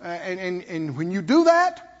 And when you do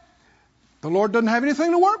that, the Lord doesn't have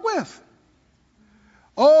anything to work with.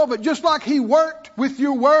 Oh, but just like He worked with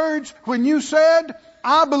your words when you said,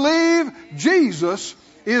 I believe Jesus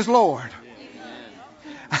is Lord.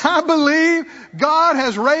 I believe God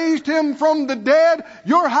has raised Him from the dead.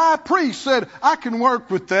 Your high priest said, I can work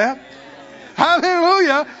with that.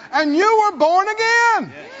 Hallelujah. And you were born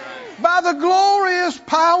again by the glorious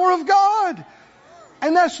power of God.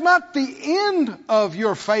 And that's not the end of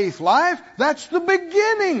your faith life. That's the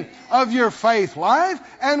beginning of your faith life.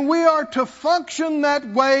 And we are to function that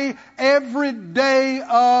way every day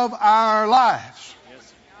of our lives.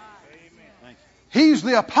 He's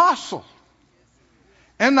the apostle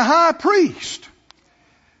and the high priest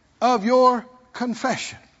of your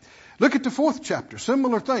confession. Look at the 4th chapter.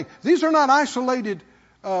 Similar thing. These are not isolated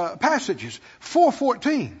passages.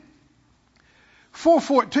 4:14.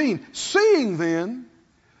 4:14. Seeing then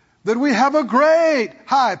that we have a great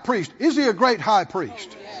high priest. Is He a great high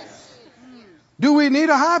priest? Yes. Do we need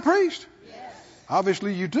a high priest? Yes.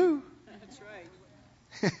 Obviously you do. That's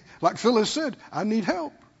right. Like Phyllis said, I need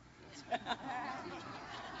help.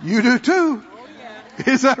 You do too. Oh,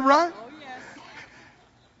 yeah. Is that right? Oh, yes.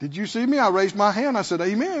 Did you see me? I raised my hand. I said,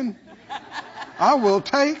 amen. I will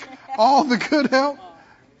take all the good help.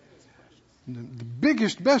 The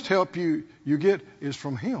biggest, best help you get is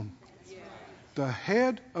from Him. The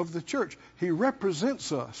head of the church. He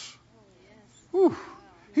represents us. Whew.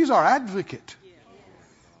 He's our advocate.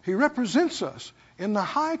 He represents us in the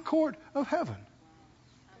high court of heaven.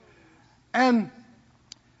 And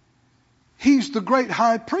He's the great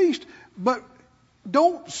high priest, but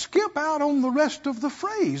don't skip out on the rest of the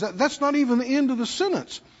phrase. That's not even the end of the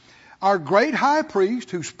sentence. Our great high priest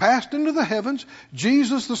who's passed into the heavens,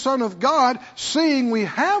 Jesus the Son of God, seeing we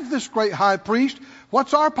have this great high priest,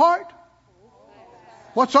 what's our part?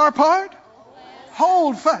 What's our part?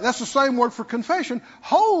 Hold fast. That's the same word for confession.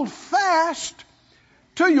 Hold fast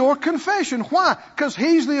to your confession. Why? Because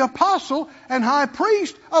He's the apostle and high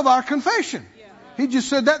priest of our confession. He just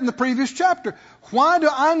said that in the previous chapter. Why do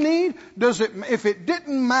I need? If it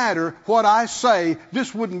didn't matter what I say,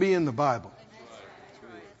 this wouldn't be in the Bible.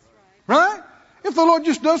 Right? If the Lord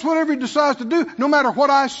just does whatever He decides to do, no matter what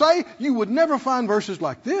I say, you would never find verses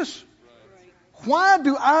like this. Why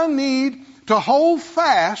do I need to hold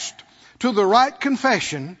fast to the right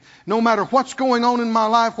confession, no matter what's going on in my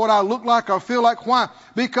life, what I look like or feel like? Why?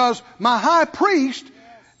 Because my high priest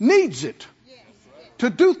needs it to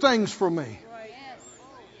do things for me.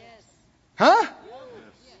 Huh?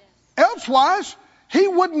 Elsewise, He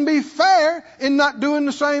wouldn't be fair in not doing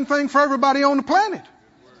the same thing for everybody on the planet.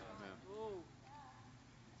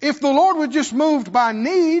 If the Lord were just moved by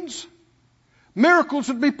needs, miracles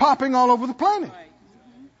would be popping all over the planet.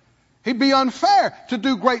 He'd be unfair to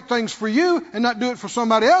do great things for you and not do it for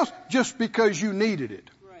somebody else just because you needed it.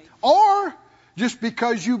 Or just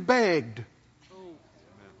because you begged.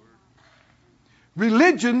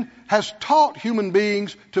 Religion has taught human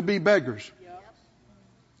beings to be beggars.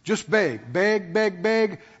 Just beg, beg, beg,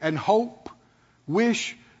 beg, and hope,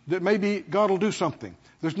 wish that maybe God will do something.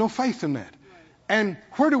 There's no faith in that. And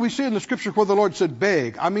where do we see in the Scripture where the Lord said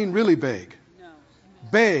beg? I mean really beg.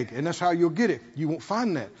 Beg, and that's how you'll get it. You won't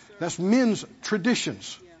find that. That's men's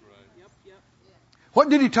traditions. What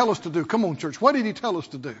did He tell us to do? Come on, church. What did He tell us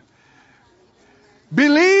to do?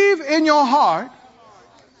 Believe in your heart.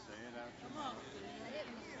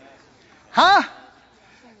 Huh?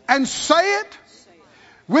 And say it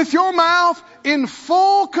with your mouth in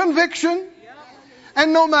full conviction.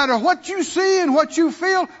 And no matter what you see and what you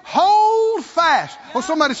feel, hold fast. Oh,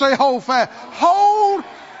 somebody say hold fast. Hold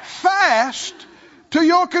fast to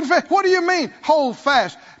your confession. What do you mean, hold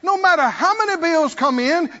fast? No matter how many bills come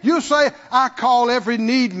in, you say, I call every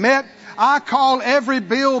need met. I call every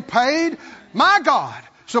bill paid. My God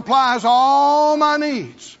supplies all my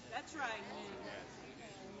needs. That's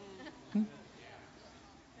right.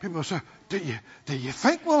 People say, do you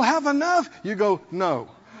think we'll have enough? You go, no.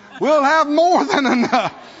 We'll have more than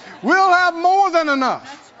enough. We'll have more than enough.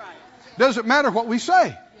 That's right. Doesn't matter what we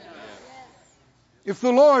say. If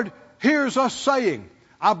the Lord hears us saying,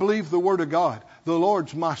 I believe the Word of God. The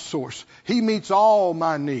Lord's my source. He meets all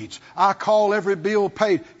my needs. I call every bill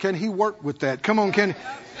paid. Can He work with that? Come on, can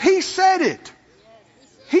He said it.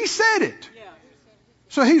 He said it.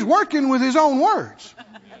 So He's working with His own words.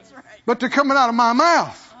 That's right. But they're coming out of my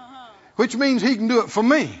mouth, which means He can do it for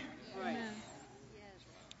me.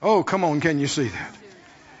 Oh, come on, can you see that?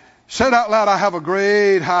 Said out loud, I have a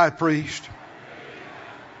great high priest,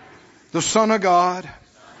 the Son of God,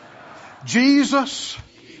 Jesus.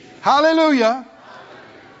 Hallelujah.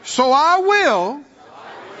 So I will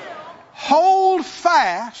hold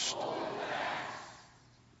fast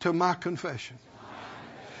to my confession.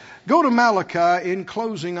 Go to Malachi in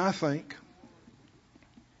closing, I think.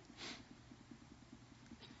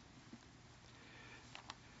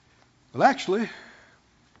 Well, actually,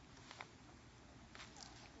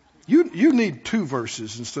 you need 2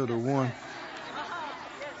 verses instead of 1.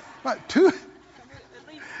 Right, 2.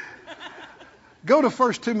 Go to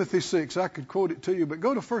 1 Timothy 6. I could quote it to you, but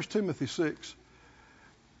go to 1 Timothy 6.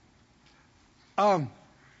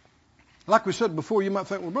 Like we said before, you might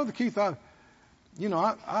think, well, Brother Keith, I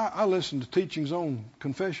listened to teachings on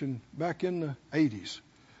confession back in the 80s.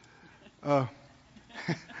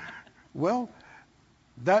 Well,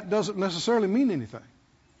 that doesn't necessarily mean anything.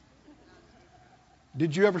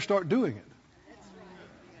 Did you ever start doing it?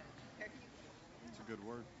 That's a good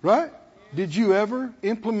word. Right? Did you ever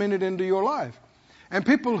implement it into your life? And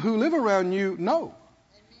people who live around you know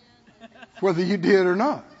whether you did or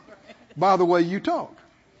not by the way you talk.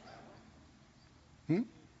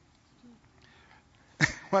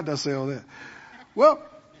 Why did I say all that? Well,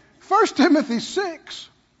 1 Timothy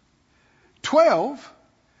 6:12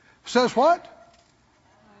 says what?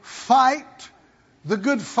 Fight the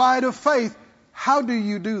good fight of faith. How do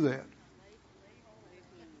you do that?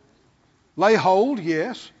 Lay hold,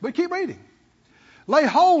 yes, but keep reading. Lay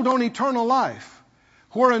hold on eternal life,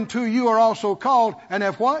 whereunto you are also called, and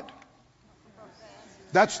have what?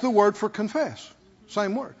 That's the word for confess.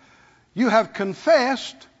 Same word. You have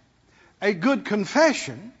confessed a good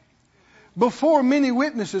confession before many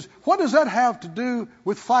witnesses. What does that have to do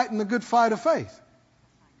with fighting the good fight of faith?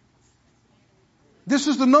 This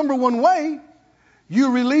is the number one way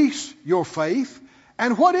you release your faith.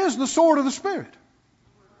 And what is the sword of the Spirit?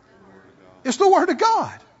 It's the Word of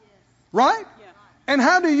God. Right? And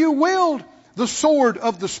how do you wield the sword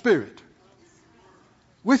of the Spirit?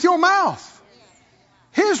 With your mouth.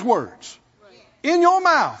 His words in your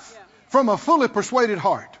mouth from a fully persuaded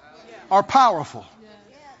heart are powerful.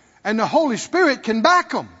 And the Holy Spirit can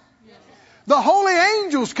back them. The holy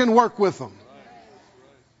angels can work with them.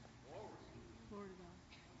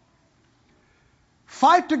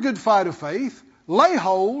 Fight the good fight of faith. Lay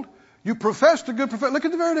hold. You profess the good profession. Look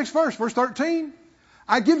at the very next verse, verse 13.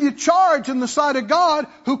 I give you charge in the sight of God,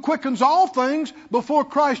 who quickens all things, before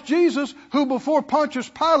Christ Jesus, who before Pontius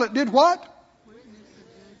Pilate did what?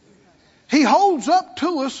 He holds up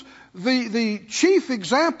to us the chief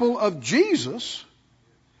example of Jesus.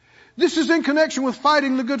 This is in connection with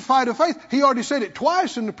fighting the good fight of faith. He already said it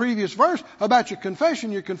twice in the previous verse about your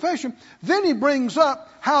confession. Then he brings up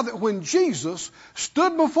how that when Jesus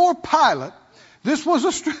stood before Pilate, this was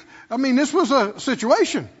a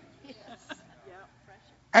situation.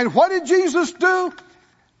 And what did Jesus do?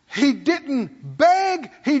 He didn't beg.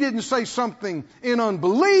 He didn't say something in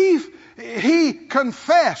unbelief. He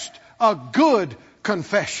confessed a good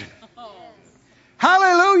confession.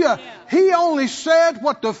 Hallelujah. He only said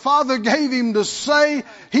what the Father gave him to say.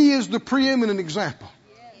 He is the preeminent example.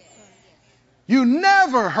 You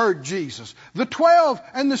never heard Jesus. The 12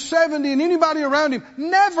 and the 70 and anybody around him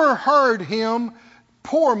never heard him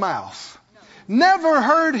pour mouth. Never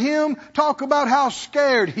heard him talk about how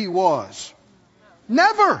scared he was.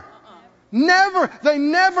 Never. Never. They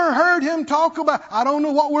never heard him talk about, I don't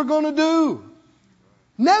know what we're going to do.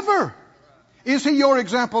 Never. Is he your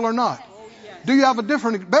example or not? Do you have a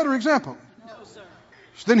better example? No, sir.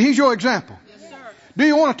 Then he's your example. Yes, sir. Do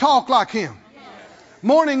you want to talk like him? Yes.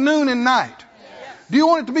 Morning, noon, and night. Yes. Do you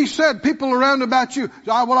want it to be said, people around about you?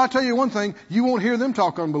 Well, I'll tell you one thing. You won't hear them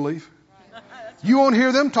talk unbelief. You won't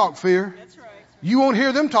hear them talk fear. That's right. You won't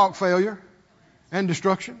hear them talk failure and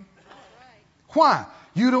destruction. Why?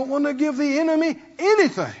 You don't want to give the enemy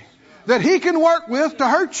anything that he can work with to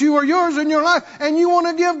hurt you or yours in your life. And you want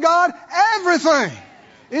to give God everything.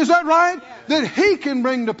 Is that right? That he can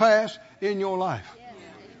bring to pass in your life.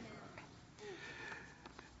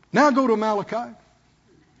 Now go to Malachi.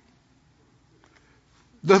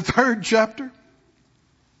 The 3rd chapter.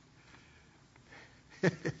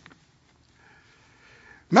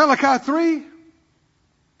 Malachi 3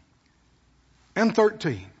 and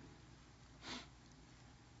 13.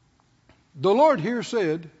 The Lord here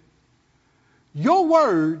said, your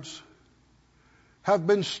words have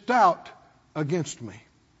been stout against me.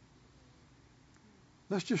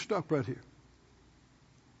 Let's just stop right here.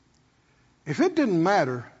 If it didn't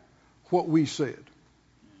matter what we said,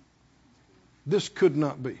 this could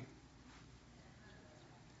not be.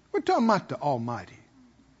 We're talking about the Almighty.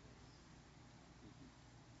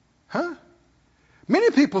 Huh?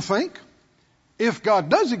 Many people think if God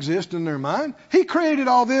does exist in their mind, He created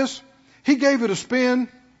all this, He gave it a spin.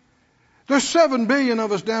 There's 7 billion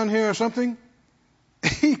of us down here or something.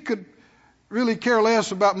 He could really care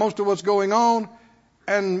less about most of what's going on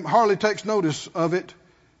and hardly takes notice of it.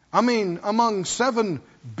 I mean, among 7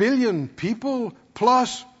 billion people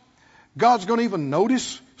plus, God's going to even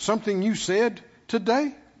notice something you said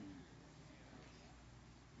today?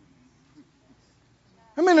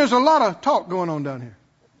 I mean, there's a lot of talk going on down here.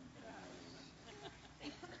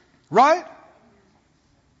 Right?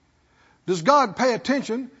 Does God pay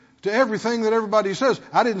attention to everything that everybody says?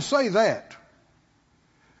 I didn't say that.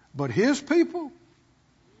 But His people?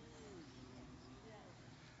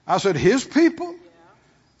 I said His people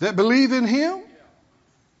that believe in Him?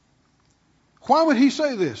 Why would He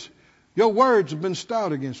say this? Your words have been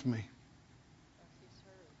stout against me.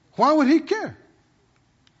 Why would He care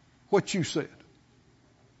what you said?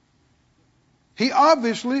 He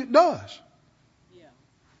obviously does.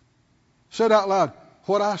 Said out loud,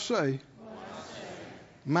 what I say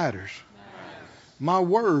matters. My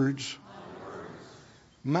words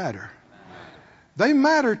matter. They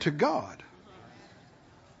matter to God.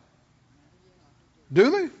 Do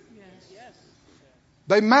they? Yes.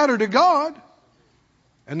 They matter to God,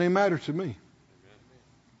 and they matter to me.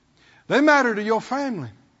 They matter to your family.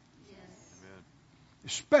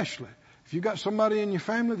 Especially if you've got somebody in your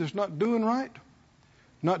family that's not doing right,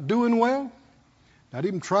 not doing well, not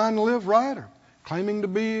even trying to live right, or claiming to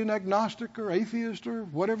be an agnostic or atheist or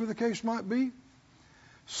whatever the case might be.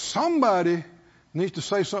 Somebody needs to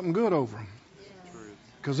say something good over them.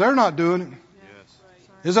 Because they're not doing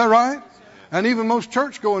it. Is that right? And even most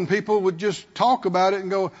church-going people would just talk about it and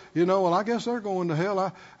go, well, I guess they're going to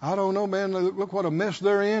hell. I don't know, man. Look what a mess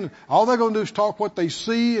they're in. All they're going to do is talk what they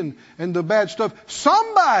see and the bad stuff.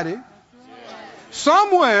 Somebody,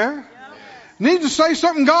 somewhere, needs to say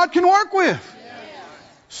something God can work with.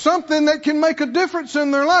 Something that can make a difference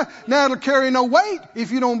in their life. Now, it'll carry no weight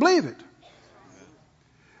if you don't believe it.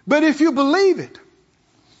 But if you believe it,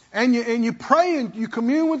 and you pray and you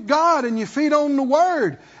commune with God and you feed on the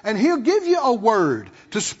Word, and He'll give you a word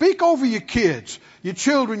to speak over your kids, your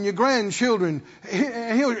children, your grandchildren.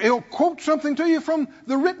 He'll quote something to you from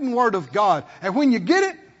the written Word of God. And when you get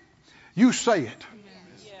it, you say it.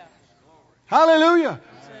 Hallelujah.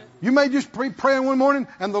 You may just be praying one morning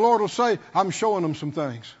and the Lord will say, I'm showing them some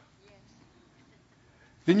things.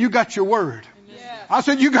 Then you got your word. I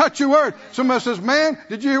said, you got your word. Somebody says, man,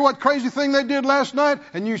 did you hear what crazy thing they did last night?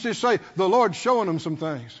 And you just say, the Lord's showing them some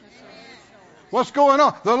things. What's going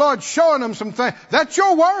on? The Lord's showing them some things. That's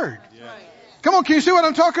your word. Come on, can you see what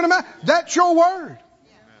I'm talking about? That's your word.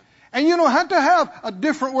 And you don't have to have a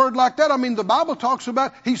different word like that. I mean, the Bible talks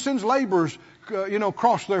about He sends laborers,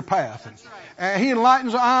 cross their path. And He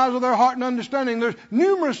enlightens the eyes of their heart and understanding. There's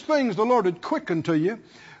numerous things the Lord would quicken to you.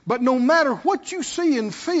 But no matter what you see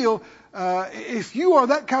and feel, if you are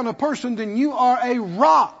that kind of person, then you are a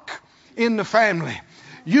rock in the family.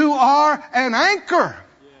 You are an anchor.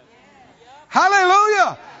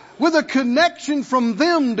 Hallelujah. With a connection from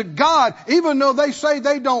them to God. Even though they say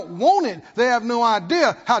they don't want it, they have no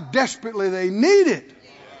idea how desperately they need it.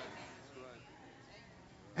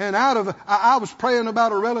 And I was praying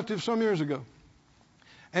about a relative some years ago.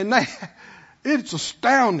 And it's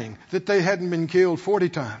astounding that they hadn't been killed 40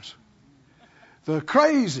 times. The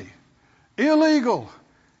crazy, illegal,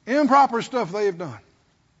 improper stuff they have done.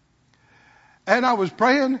 And I was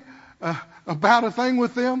praying about a thing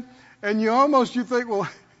with them. And you think, well,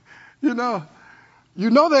 you know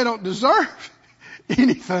they don't deserve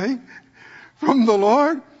anything from the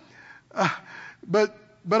Lord. But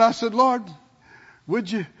I said, Lord,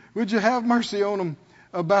 would you have mercy on them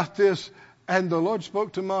about this? And the Lord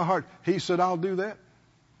spoke to my heart. He said, I'll do that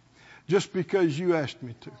just because you asked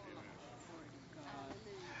me to.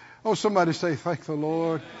 Oh, somebody say, thank the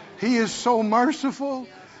Lord. He is so merciful.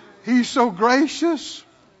 He's so gracious.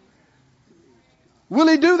 Will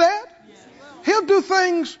He do that? He'll do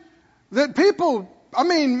things that people,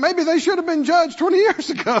 maybe they should have been judged 20 years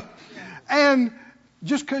ago. And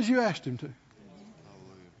just because you asked Him to.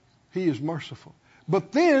 He is merciful.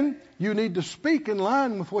 But then you need to speak in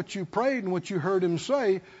line with what you prayed and what you heard Him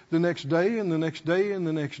say the next day and the next day and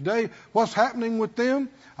the next day. What's happening with them?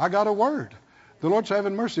 I got a word. The Lord's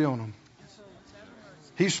having mercy on them.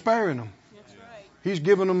 He's sparing them. He's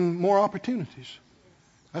giving them more opportunities.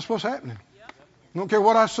 That's what's happening. I don't care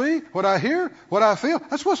what I see, what I hear, what I feel.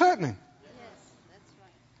 That's what's happening.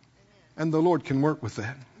 And the Lord can work with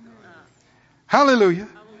that. Hallelujah.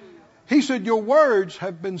 He said, your words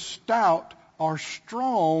have been stout or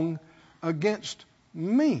strong against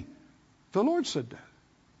me. The Lord said that.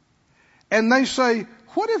 And they say,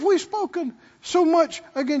 what have we spoken so much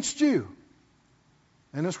against you?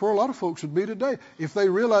 And that's where a lot of folks would be today. If they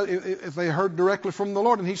realized, if they heard directly from the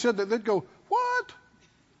Lord and He said that, they'd go, what?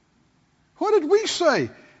 What did we say?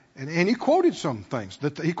 And He quoted some things.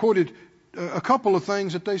 He quoted a couple of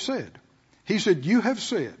things that they said. He said, you have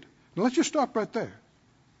said. Now let's just stop right there.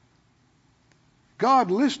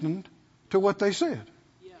 God listened to what they said.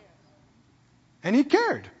 Yeah. And He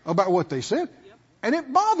cared about what they said. Yep. And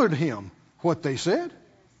it bothered Him what they said.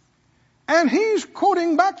 And He's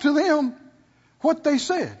quoting back to them what they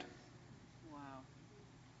said. Wow.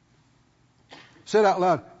 Said out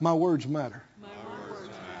loud, my words matter. My words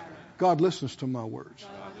matter. God listens to my words.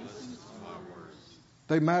 God listens to my words.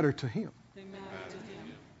 They matter to Him. They matter to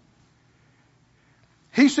Him.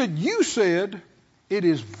 He said, you said it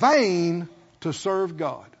is vain to serve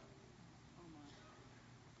God.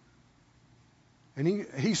 And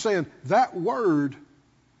he's saying that word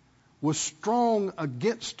was strong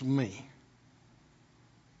against me.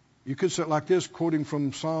 You could say it like this, quoting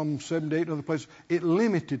from Psalm 78 and other places. It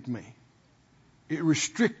limited me. It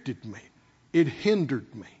restricted me. It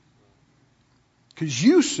hindered me. Because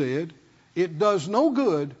you said it does no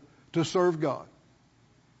good to serve God.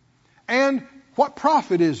 And what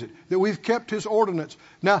profit is it that we've kept His ordinance?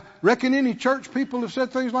 Now, reckon any church people have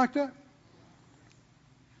said things like that?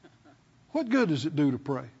 What good does it do to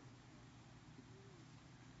pray?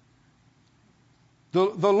 The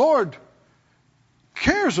Lord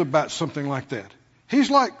cares about something like that. He's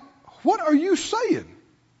like, what are you saying?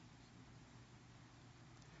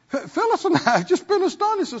 Phyllis and I have just been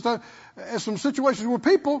astonished at some situations where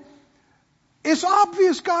people, it's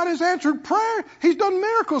obvious God has answered prayer. He's done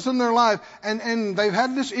miracles in their life. And they've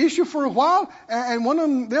had this issue for a while. And one of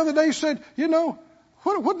them the other day said, you know,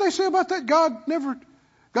 what did they say about that?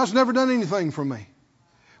 God's never done anything for me.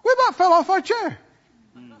 We about fell off our chair.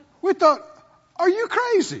 We thought, are you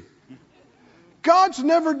crazy? God's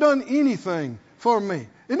never done anything for me.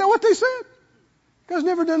 Isn't that what they said? God's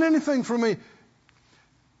never done anything for me.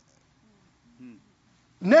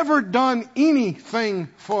 Never done anything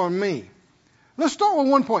for me. Let's start with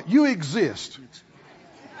one point. You exist.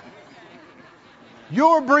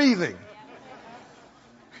 You're breathing.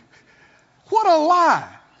 What a lie.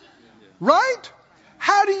 Right?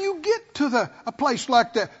 How do you get to a place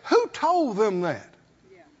like that? Who told them that?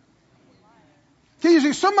 You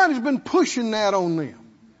see, somebody's been pushing that on them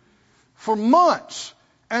for months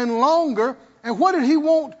and longer. And what did he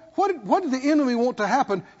want? What did the enemy want to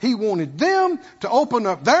happen? He wanted them to open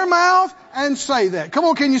up their mouth and say that. Come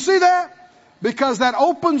on, can you see that? Because that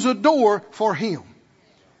opens a door for him.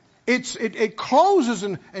 It closes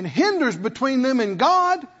and hinders between them and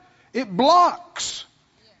God. It blocks.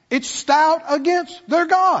 It's stout against their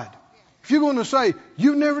God. If you're going to say,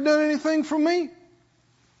 you've never done anything for me,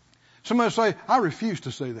 somebody say, I refuse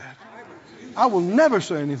to say that. I will never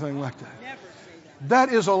say anything like that.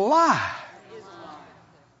 That is a lie.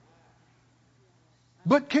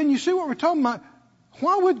 But can you see what we're talking about?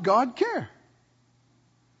 Why would God care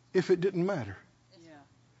if it didn't matter?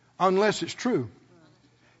 Unless it's true.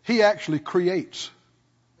 He actually creates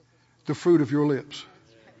the fruit of your lips.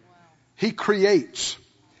 He creates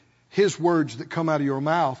His words that come out of your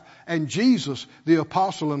mouth. And Jesus, the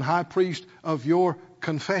apostle and high priest of your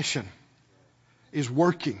confession, is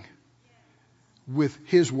working with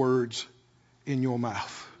His words in your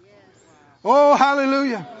mouth. Oh,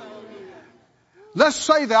 hallelujah. Let's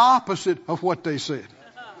say the opposite of what they said.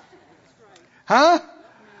 Huh?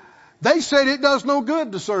 They said it does no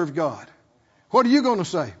good to serve God. What are you going to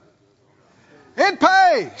say? It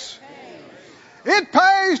pays. It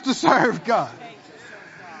pays to serve God.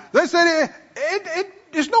 They said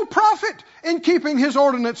there's no profit in keeping His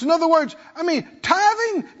ordinance. In other words,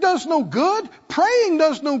 tithing does no good. Praying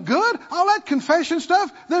does no good. All that confession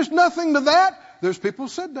stuff, there's nothing to that. There's people who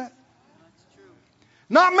said that.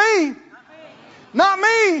 Not me. Not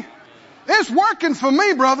me. It's working for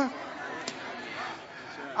me, brother.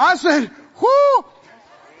 I said, whoo,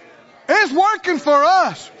 it's working for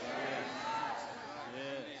us.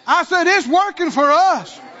 I said, it's working for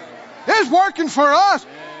us. It's working for us.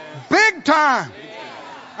 Big time.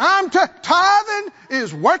 Tithing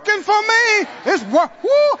is working for me. It's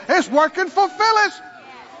working for Phyllis.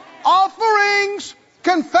 Offerings,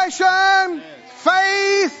 confession,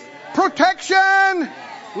 faith, protection,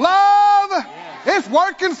 love. It's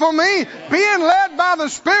working for me. Being led by the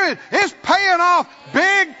Spirit is paying off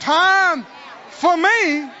big time for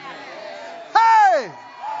me. Hey!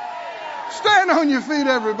 Stand on your feet,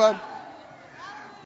 everybody.